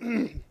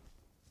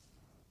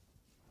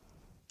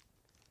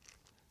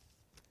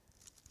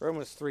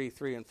 Romans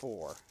 3 and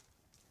 4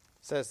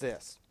 says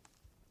this.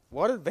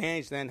 What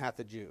advantage then hath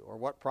the Jew, or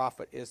what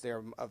profit is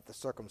there of the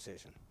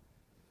circumcision?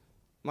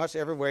 Much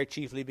every way,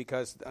 chiefly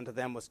because unto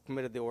them was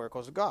committed the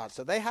oracles of God.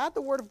 So they had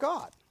the word of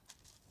God.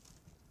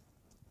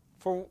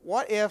 For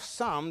what if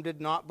some did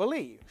not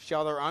believe?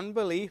 Shall their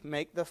unbelief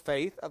make the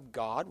faith of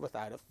God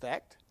without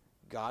effect?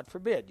 God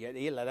forbid. Yet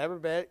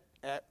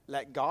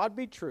let God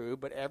be true,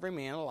 but every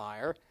man a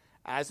liar,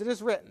 as it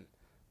is written,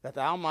 that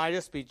thou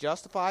mightest be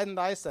justified in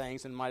thy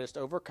sayings, and mightest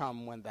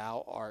overcome when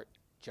thou art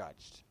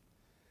judged.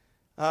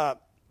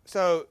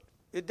 So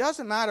it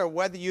doesn't matter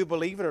whether you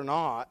believe it or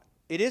not.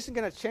 It isn't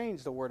going to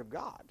change the Word of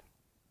God.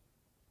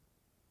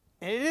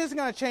 And it isn't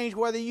going to change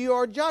whether you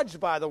are judged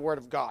by the Word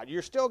of God.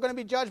 You're still going to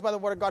be judged by the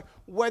Word of God,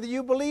 whether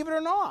you believe it or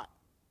not.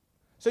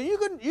 So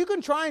you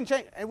can try and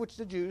change, which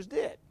the Jews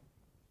did.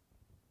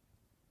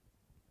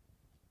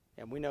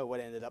 And we know what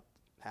ended up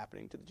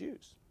happening to the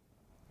Jews.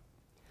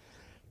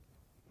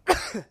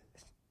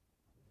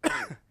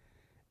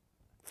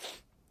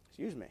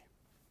 Excuse me.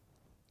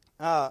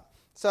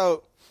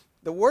 So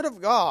the Word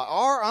of God,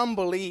 our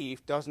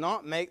unbelief does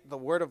not make the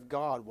Word of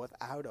God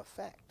without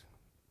effect.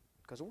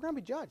 Because we're going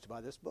to be judged by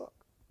this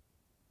book.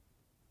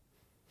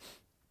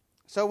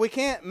 So we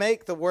can't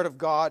make the Word of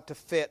God to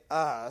fit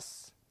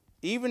us,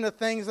 even the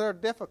things that are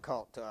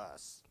difficult to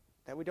us,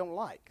 that we don't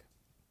like.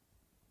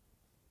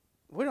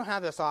 We don't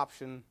have this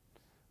option.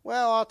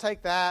 Well, I'll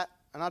take that,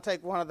 and I'll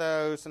take one of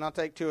those, and I'll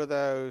take two of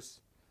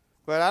those.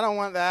 But I don't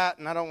want that,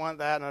 and I don't want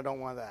that, and I don't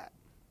want that.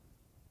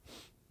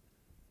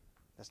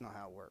 That's not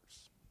how it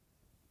works.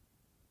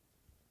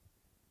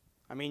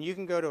 I mean, you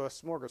can go to a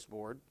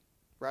smorgasbord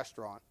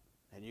restaurant,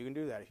 and you can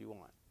do that if you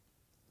want.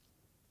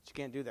 But you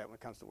can't do that when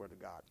it comes to the Word of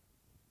God.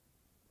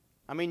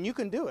 I mean, you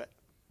can do it.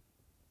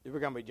 You're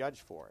going to be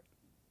judged for it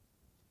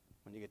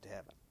when you get to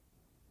heaven.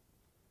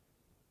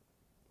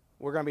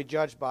 We're going to be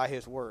judged by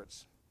His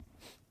words.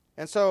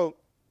 And so,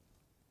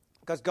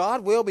 because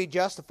God will be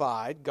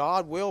justified,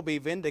 God will be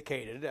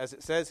vindicated, as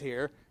it says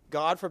here,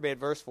 God forbid,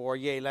 verse 4,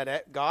 yea,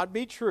 let God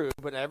be true,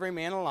 but every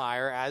man a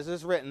liar, as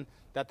is written,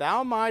 that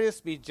thou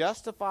mightest be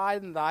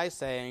justified in thy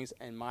sayings,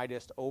 and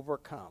mightest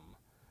overcome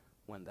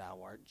when thou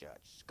art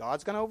judged.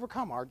 God's going to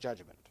overcome our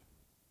judgment.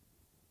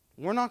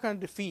 We're not going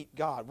to defeat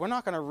God. We're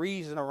not going to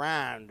reason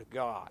around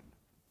God.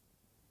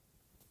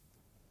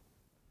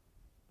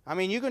 I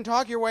mean, you can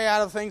talk your way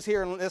out of things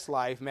here in this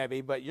life,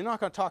 maybe, but you're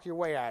not going to talk your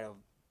way out of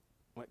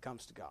when it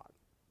comes to God.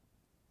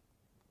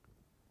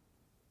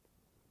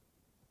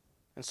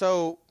 And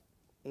so,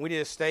 we need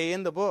to stay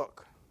in the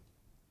book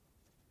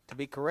to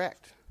be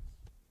correct.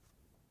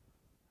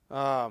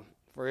 For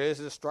it is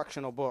an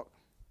instructional book.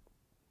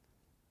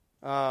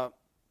 Third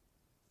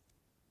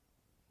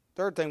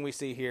thing we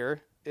see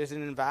here is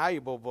an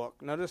invaluable book.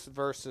 Notice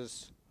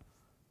verses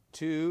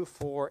 2,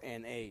 4,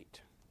 and 8.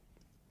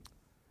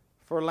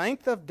 For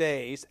length of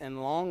days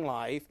and long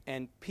life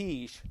and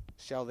peace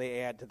shall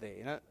they add to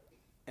thee.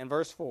 And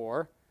verse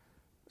 4,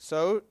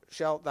 so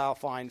shalt thou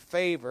find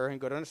favor and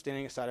good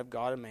understanding in the sight of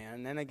God and man.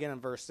 And then again in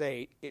verse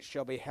 8, it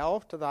shall be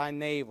health to thy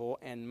navel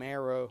and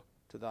marrow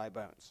to thy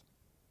bones.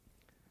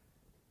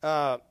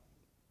 And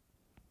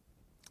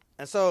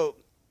so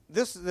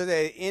this is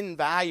an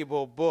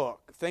invaluable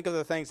book. Think of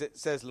the things that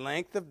says,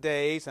 length of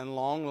days and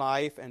long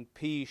life and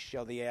peace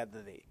shall they add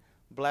to thee.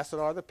 Blessed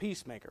are the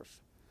peacemakers,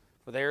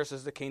 for theirs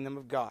is the kingdom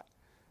of God.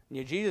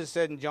 And Jesus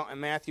said in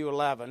Matthew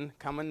 11,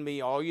 come unto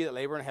me, all you that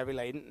labor and heavy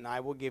laden, and I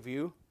will give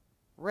you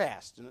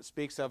rest. And it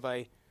speaks of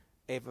a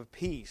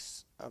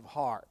peace of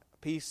heart, a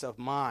peace of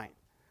mind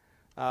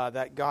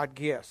that God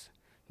gives.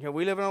 You know,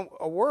 we live in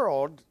a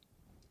world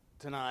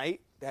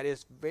tonight that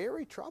is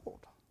very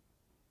troubled.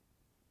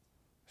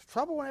 There's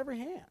trouble on every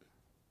hand.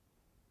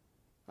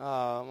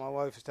 My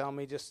wife was telling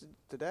me just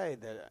today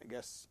that I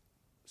guess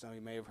some of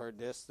you may have heard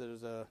this.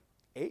 There's a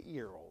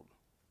 8-year-old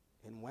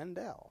in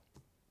Wendell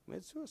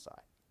committed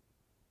suicide.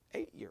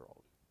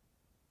 8-year-old.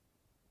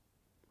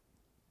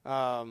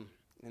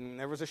 And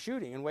there was a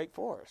shooting in Wake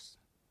Forest.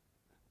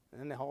 And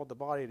then they hauled the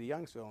body to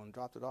Youngsville and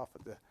dropped it off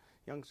at the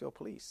Youngsville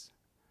police.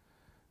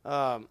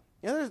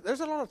 There's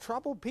a lot of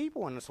troubled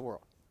people in this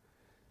world.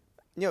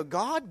 You know,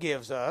 God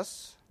gives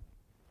us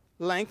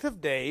length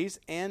of days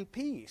and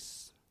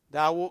peace.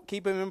 Thou wilt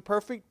keep him in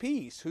perfect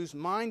peace, whose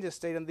mind is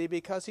stayed on thee,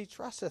 because he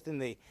trusteth in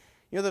thee.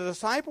 You know, the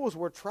disciples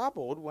were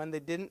troubled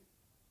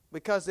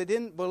because they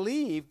didn't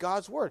believe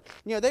God's word.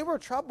 You know, they were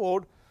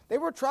troubled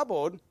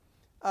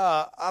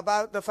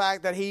about the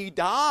fact that he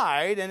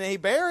died and he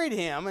buried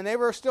him, and they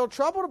were still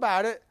troubled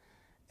about it.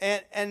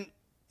 And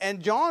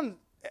John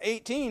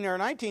 18 or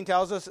 19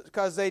 tells us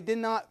because they did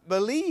not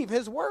believe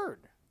his word.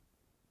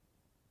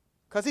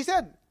 Because he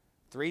said,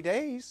 3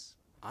 days,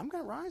 I'm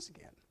going to rise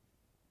again.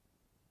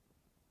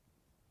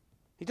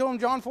 He told him,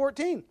 John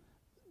 14,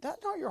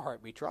 let not your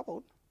heart be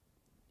troubled.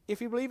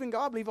 If you believe in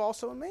God, believe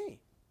also in me.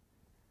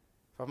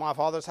 For my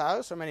Father's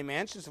house are many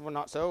mansions, if it were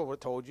not so, I would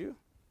have told you.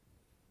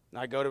 And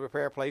I go to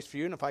prepare a place for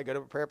you, and if I go to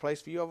prepare a place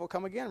for you, I will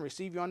come again and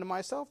receive you unto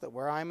myself, that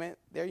where I am,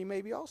 there you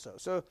may be also.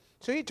 So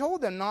he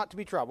told them not to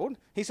be troubled.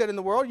 He said, in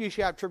the world you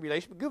shall have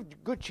tribulation,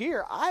 but good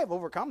cheer, I have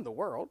overcome the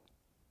world.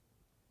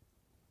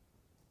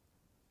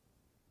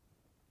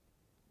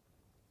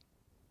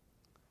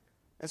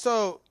 And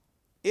so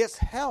it's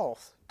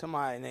health to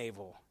my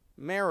navel,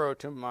 marrow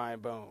to my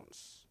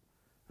bones.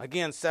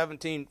 Again, Psalm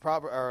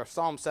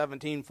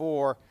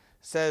 17:4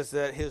 says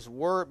that his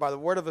word, by the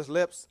word of his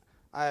lips,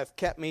 I have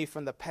kept me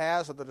from the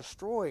paths of the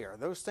destroyer,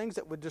 those things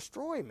that would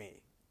destroy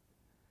me.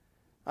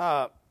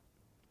 And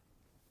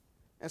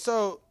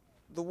so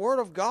the Word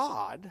of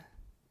God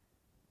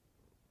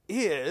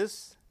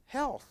is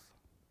health.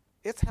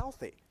 It's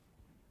healthy.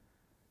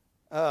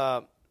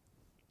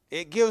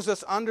 It gives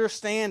us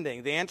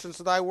understanding. The entrance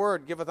of thy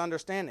word giveth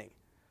understanding.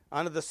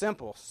 Unto the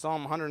simple,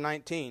 Psalm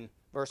 119,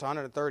 verse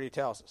 130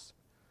 tells us.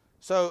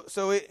 So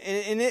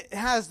it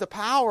has the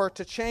power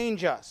to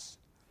change us.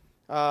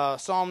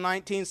 Psalm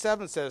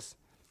 19:7 says,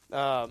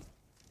 the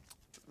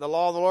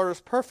law of the Lord is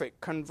perfect,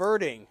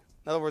 converting.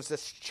 In other words,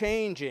 it's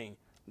changing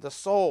the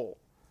soul.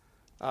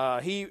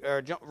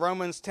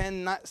 Romans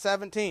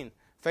 10:17,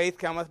 faith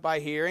cometh by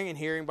hearing, and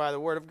hearing by the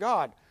word of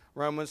God.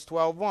 Romans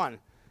 12:1,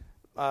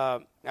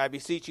 I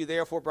beseech you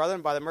therefore,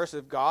 brethren, by the mercy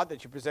of God,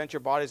 that you present your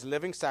bodies a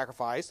living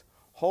sacrifice,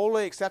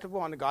 wholly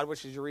acceptable unto God,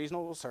 which is your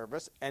reasonable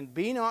service, and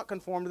be not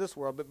conformed to this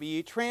world, but be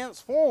ye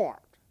transformed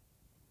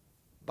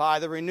by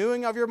the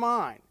renewing of your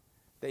mind,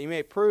 that you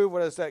may prove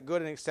what is that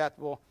good and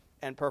acceptable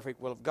and perfect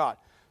will of God.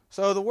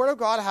 So the Word of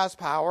God has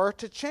power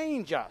to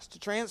change us, to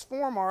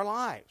transform our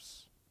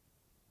lives.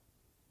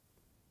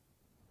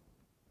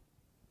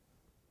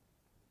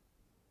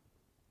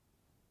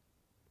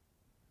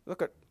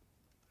 Look at,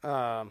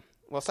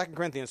 2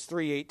 Corinthians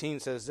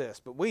 3:18 says this,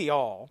 but we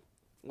all,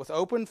 with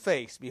open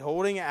face,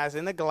 beholding as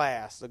in a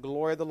glass the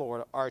glory of the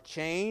Lord, are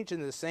changed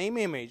in the same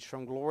image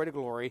from glory to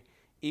glory,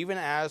 even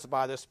as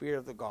by the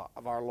Spirit of God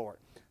of our Lord.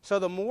 So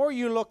the more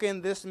you look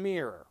in this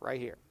mirror, right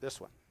here, this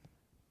one,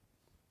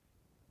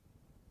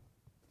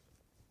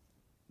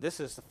 this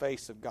is the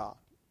face of God.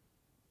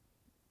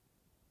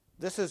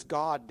 This is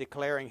God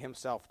declaring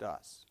himself to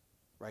us,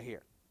 right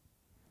here.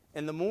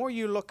 And the more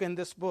you look in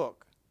this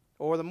book,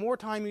 or the more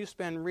time you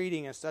spend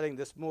reading and studying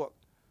this book,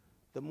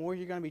 the more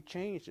you're going to be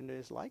changed into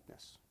his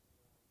likeness.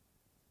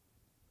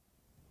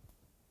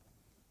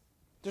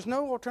 There's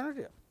no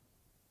alternative.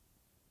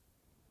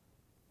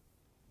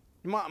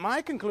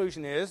 My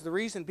conclusion is the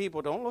reason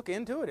people don't look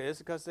into it is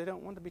because they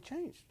don't want to be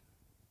changed.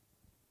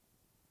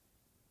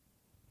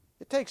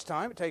 It takes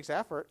time, it takes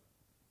effort.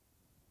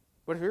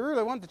 But if we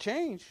really want to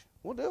change,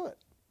 we'll do it.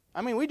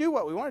 I mean, we do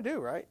what we want to do,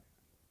 right?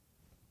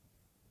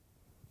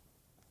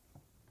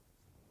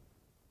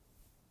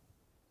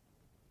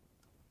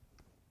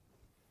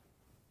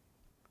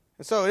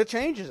 And so it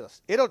changes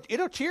us.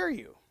 It'll cheer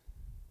you.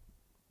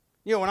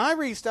 You know, when I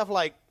read stuff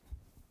like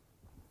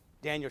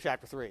Daniel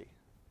chapter 3,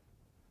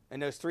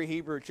 and those 3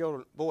 Hebrew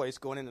boys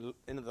going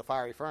into the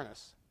fiery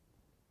furnace,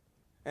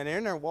 and they're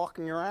in there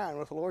walking around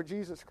with the Lord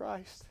Jesus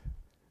Christ,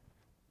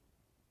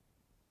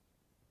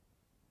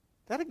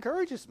 that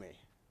encourages me.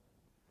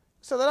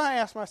 So then I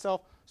ask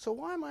myself, so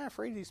why am I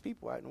afraid of these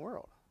people out in the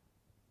world?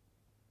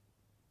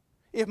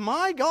 If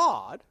my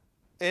God,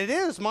 and it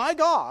is my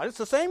God, it's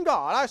the same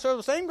God, I serve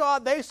the same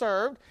God they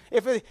served,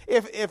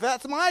 if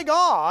that's my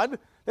God,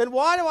 then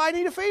why do I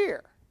need to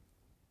fear?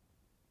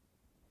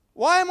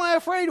 Why am I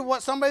afraid of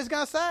what somebody's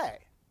going to say?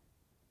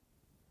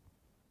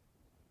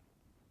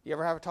 You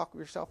ever have a talk with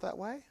yourself that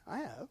way? I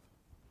have.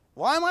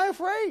 Why am I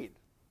afraid?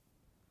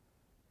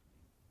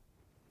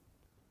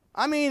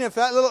 I mean, if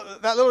that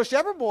little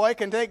shepherd boy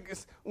can take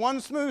one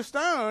smooth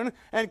stone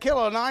and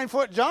kill a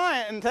 9-foot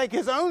giant and take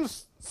his own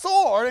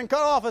sword and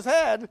cut off his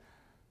head,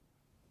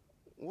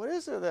 what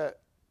is it that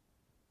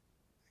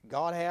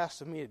God asks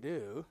of me to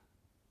do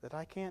that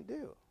I can't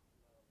do?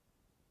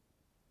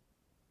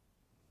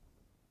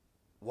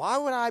 Why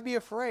would I be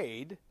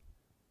afraid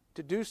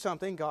to do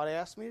something God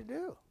asks me to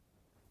do?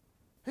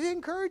 It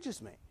encourages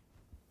me.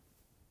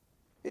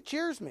 It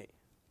cheers me.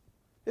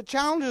 It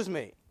challenges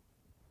me.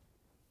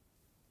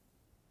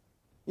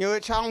 You know,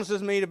 it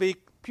challenges me to be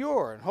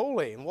pure and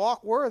holy and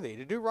walk worthy,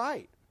 to do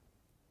right.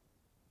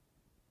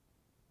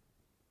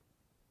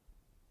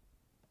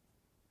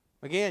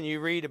 Again, you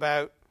read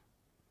about,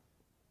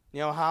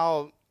 you know,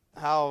 how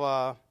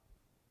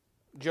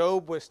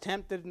Job was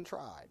tempted and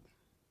tried.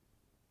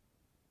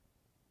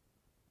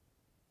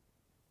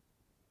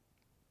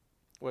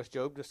 Was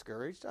Job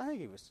discouraged? I think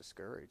he was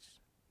discouraged.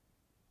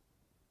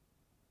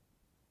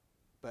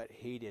 But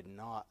he did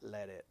not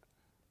let it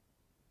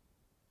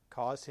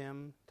cause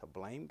him to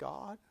blame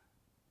God.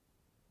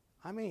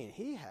 I mean,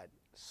 he had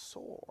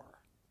sore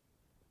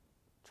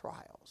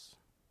trials.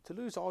 To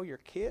lose all your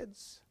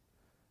kids,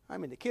 I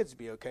mean, the kids would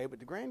be okay, but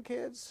the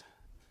grandkids?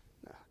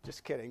 No,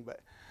 just kidding, but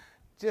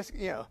just,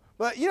 you know.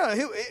 But, you know,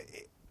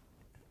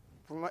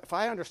 if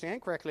I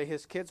understand correctly,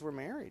 his kids were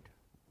married.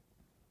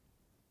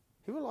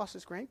 He would have lost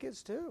his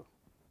grandkids too.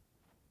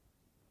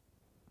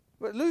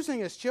 but losing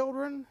his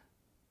children,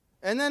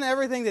 and then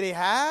everything that he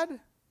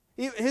had,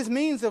 his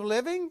means of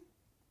living,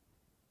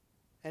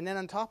 and then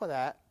on top of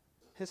that,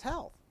 his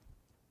health.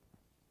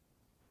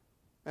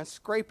 And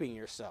scraping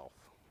yourself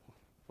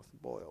with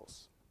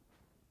boils.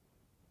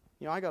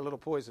 You know, I got a little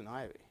poison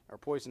ivy, or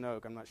poison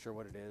oak, I'm not sure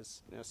what it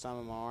is. You know, some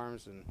in my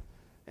arms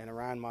and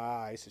around my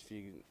eyes, if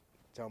you can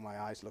tell my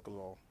eyes look a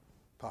little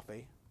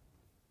puffy.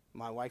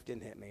 My wife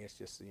didn't hit me, it's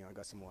just, I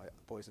got some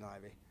poison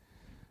ivy.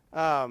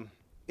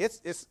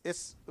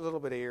 It's a little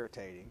bit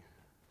irritating.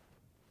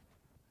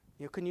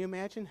 Can you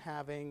imagine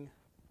having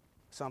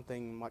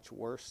something much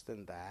worse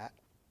than that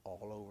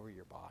all over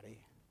your body?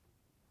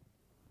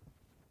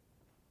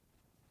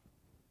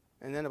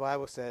 And then the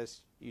Bible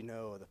says,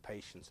 the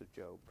patience of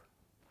Job.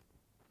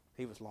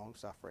 He was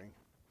long-suffering.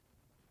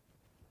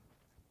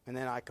 And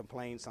then I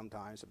complain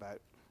sometimes about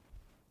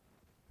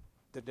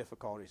the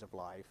difficulties of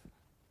life.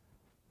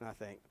 And I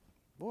think,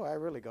 boy, I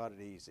really got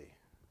it easy.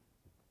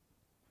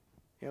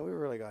 We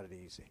really got it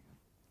easy.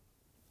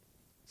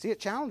 See, it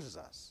challenges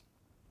us.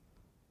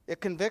 It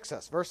convicts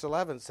us. Verse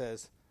 11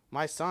 says,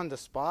 my son,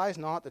 despise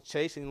not the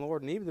chastening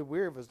Lord, neither the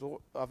weary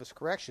of his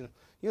correction.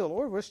 The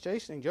Lord was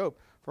chastening Job.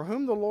 For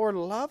whom the Lord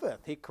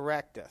loveth, he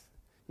correcteth.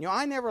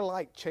 I never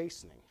liked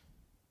chastening.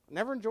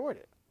 Never enjoyed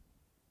it.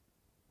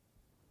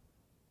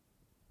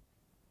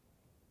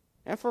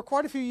 And for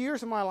quite a few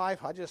years of my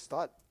life, I just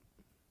thought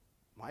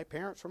my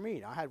parents were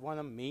mean. I had one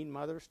of them mean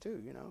mothers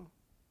too, You know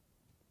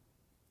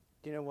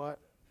what?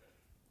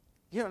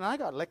 And I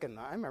got licking.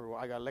 I remember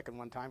I got licking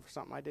one time for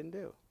something I didn't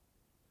do.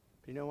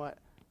 But you know what?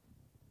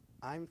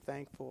 I'm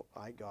thankful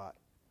I got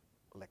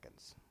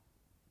lickings.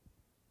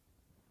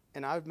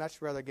 And I would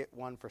much rather get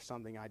one for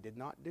something I did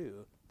not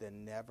do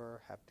than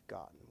never have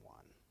gotten one.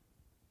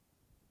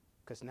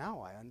 Because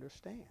now I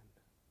understand.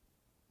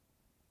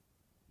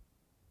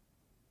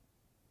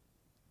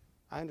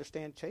 I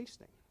understand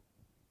chastening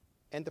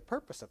and the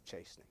purpose of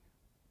chastening.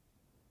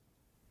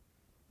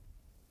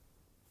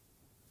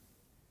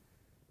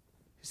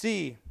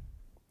 See,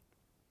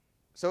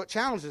 so it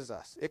challenges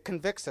us. It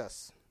convicts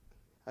us.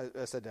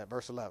 I said that,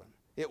 verse 11.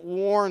 It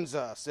warns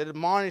us. It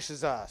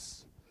admonishes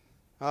us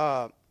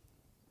to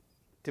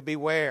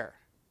beware.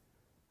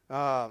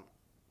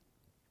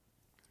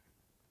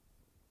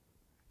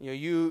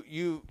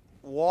 You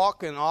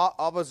walk in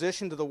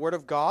opposition to the Word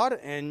of God,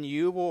 and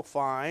you will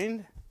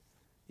find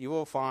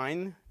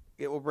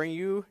it will bring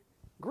you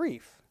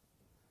grief.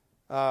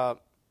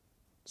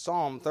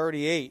 Psalm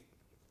 38,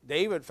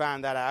 David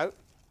found that out.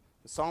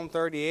 Psalm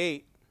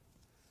 38,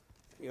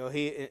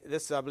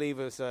 this I believe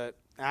is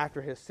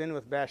after his sin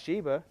with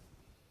Bathsheba.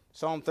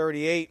 Psalm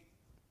 38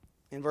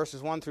 in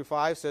verses 1 through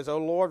 5 says, O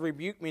Lord,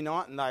 rebuke me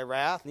not in thy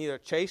wrath, neither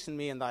chasten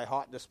me in thy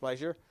hot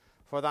displeasure.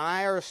 For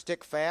thine eyes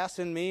stick fast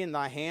in me, and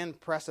thy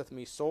hand presseth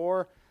me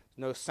sore.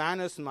 No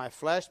soundness in my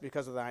flesh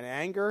because of thine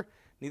anger,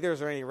 neither is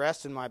there any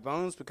rest in my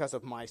bones because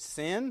of my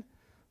sin.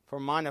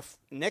 For mine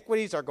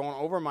iniquities are gone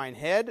over mine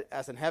head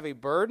as an heavy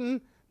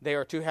burden. They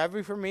are too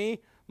heavy for me.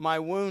 My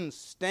wounds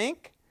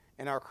stink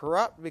and are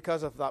corrupt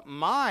because of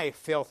my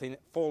filthy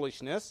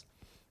foolishness.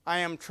 I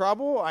am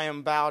troubled, I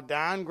am bowed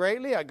down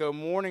greatly. I go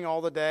mourning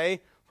all the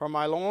day, for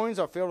my loins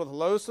are filled with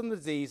loathsome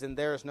disease, and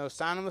there is no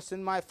soundness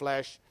in my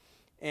flesh.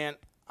 And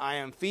I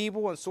am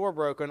feeble and sore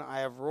broken. I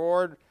have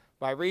roared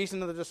by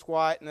reason of the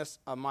disquietness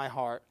of my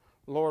heart.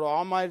 Lord,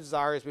 all my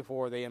desire is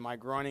before thee, and my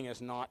groaning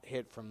is not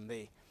hid from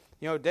thee.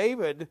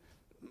 David,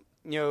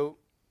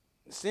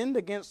 sinned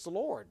against the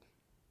Lord.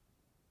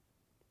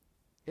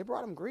 It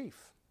brought him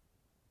grief,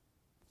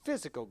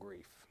 physical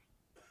grief.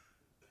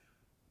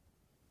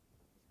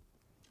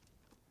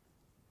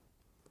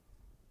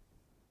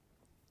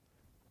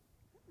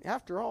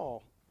 After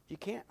all, you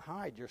can't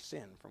hide your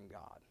sin from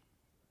God.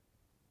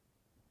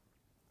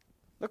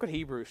 Look at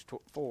Hebrews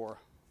 4,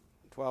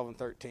 12 and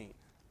 13.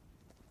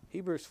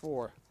 Hebrews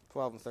 4,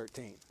 12 and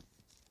 13.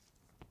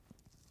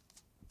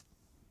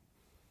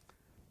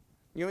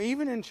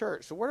 Even in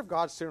church, the Word of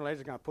God sooner or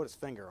later is going to put his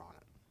finger on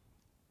it.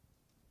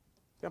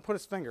 He's going to put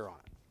his finger on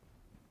it.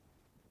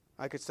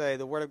 I could say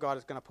the Word of God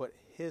is going to put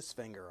his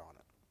finger on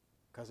it,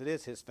 because it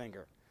is his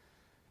finger.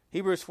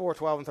 Hebrews 4,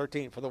 12 and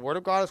 13. For the Word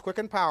of God is quick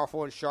and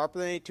powerful and sharper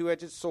than any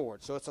two-edged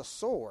sword. So it's a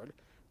sword,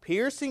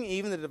 piercing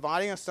even the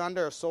dividing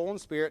asunder of soul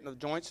and spirit and of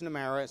joints and the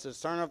marrow. It's a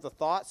discerner of the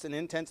thoughts and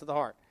intents of the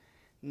heart.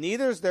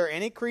 Neither is there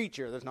any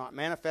creature that is not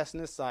manifest in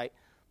his sight,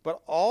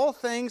 but all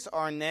things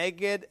are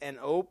naked and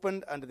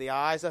opened unto the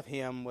eyes of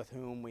him with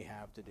whom we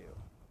have to do.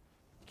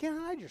 You can't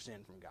hide your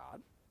sin from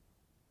God.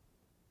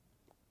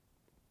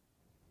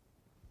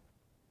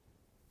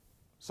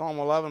 Psalm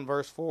 11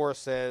 verse 4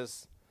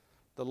 says,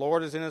 the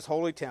Lord is in his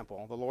holy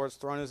temple. The Lord's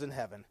throne is in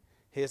heaven.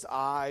 His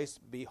eyes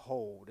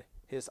behold.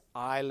 His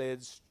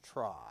eyelids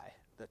try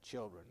the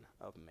children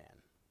of men.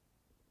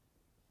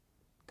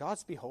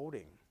 God's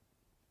beholding.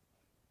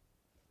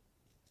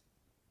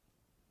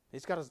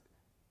 He's got his...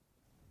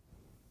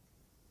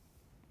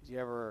 Did you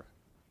ever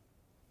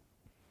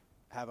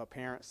have a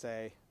parent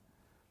say,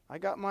 I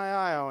got my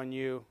eye on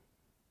you?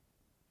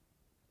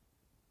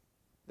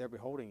 They're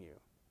beholding you.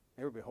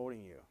 They were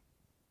beholding you.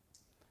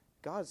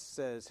 God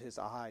says his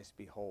eyes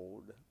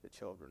behold the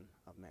children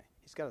of men.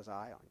 He's got his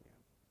eye on you.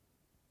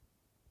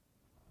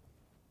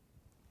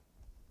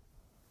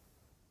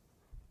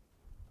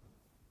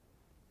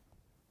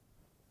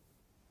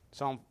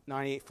 Psalm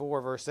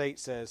 98:4 verse 8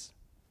 says,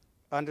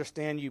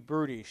 understand you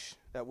brutish.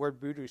 That word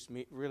brutish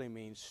really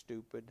means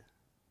stupid.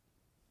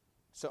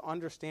 So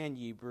understand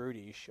ye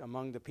brutish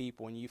among the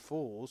people, and ye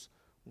fools,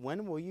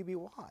 when will you be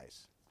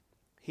wise?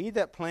 He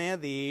that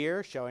planned the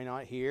ear, shall he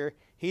not hear?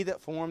 He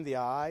that formed the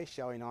eye,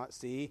 shall he not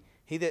see?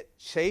 He that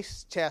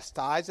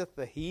chastiseth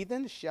the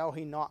heathen, shall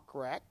he not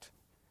correct?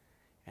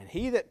 And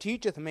he that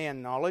teacheth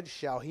man knowledge,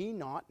 shall he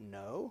not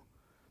know?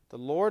 The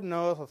Lord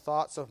knoweth the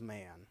thoughts of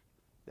man,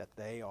 that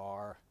they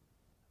are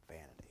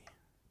vanity.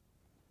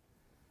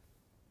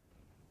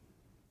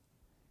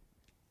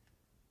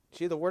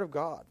 See, the Word of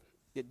God,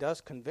 it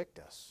does convict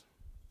us.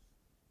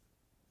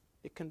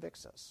 It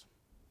convicts us.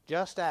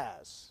 Just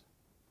as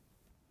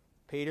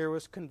Peter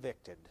was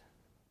convicted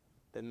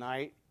the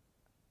night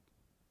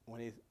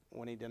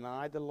when he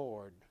denied the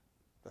Lord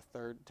the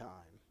third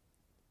time,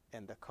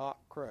 and the cock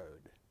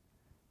crowed,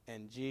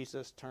 and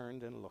Jesus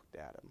turned and looked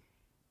at him.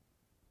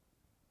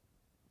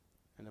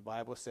 And the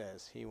Bible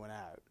says he went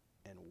out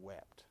and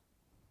wept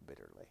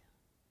bitterly.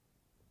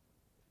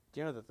 Do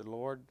you know that the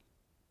Lord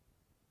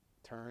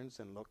turns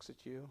and looks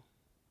at you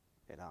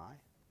and I?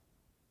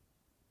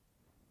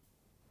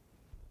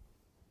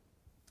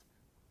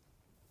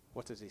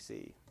 What does he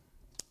see?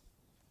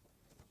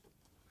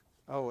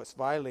 Oh, it's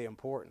vitally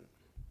important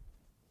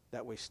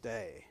that we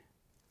stay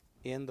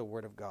in the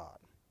Word of God.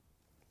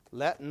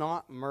 Let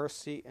not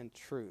mercy and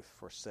truth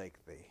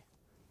forsake thee.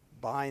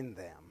 Bind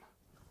them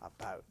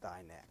about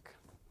thy neck.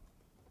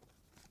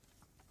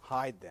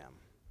 Hide them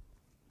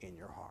in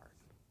your heart.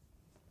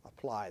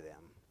 Apply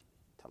them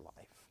to life.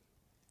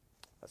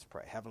 Let's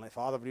pray. Heavenly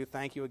Father, we do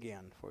thank you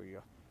again for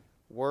your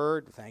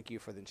word. Thank you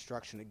for the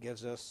instruction it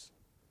gives us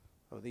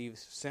of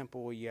these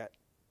simple yet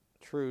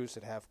truths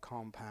that have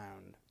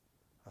compound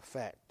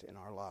effect in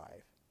our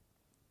life.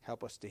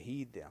 Help us to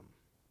heed them.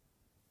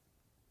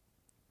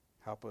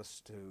 Help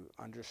us to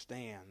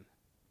understand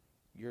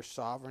your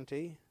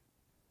sovereignty,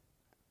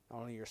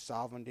 not only your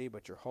sovereignty,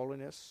 but your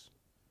holiness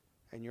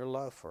and your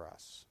love for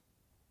us.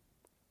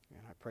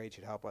 And I pray that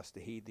you'd help us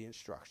to heed the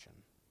instruction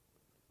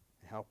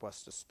and help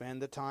us to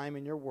spend the time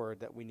in your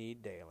word that we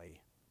need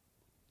daily,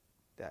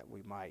 that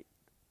we might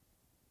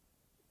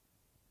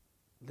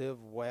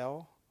live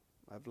well,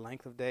 have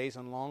length of days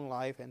and long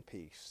life and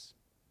peace.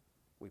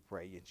 We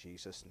pray in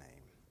Jesus'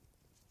 name.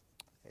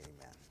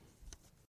 Amen.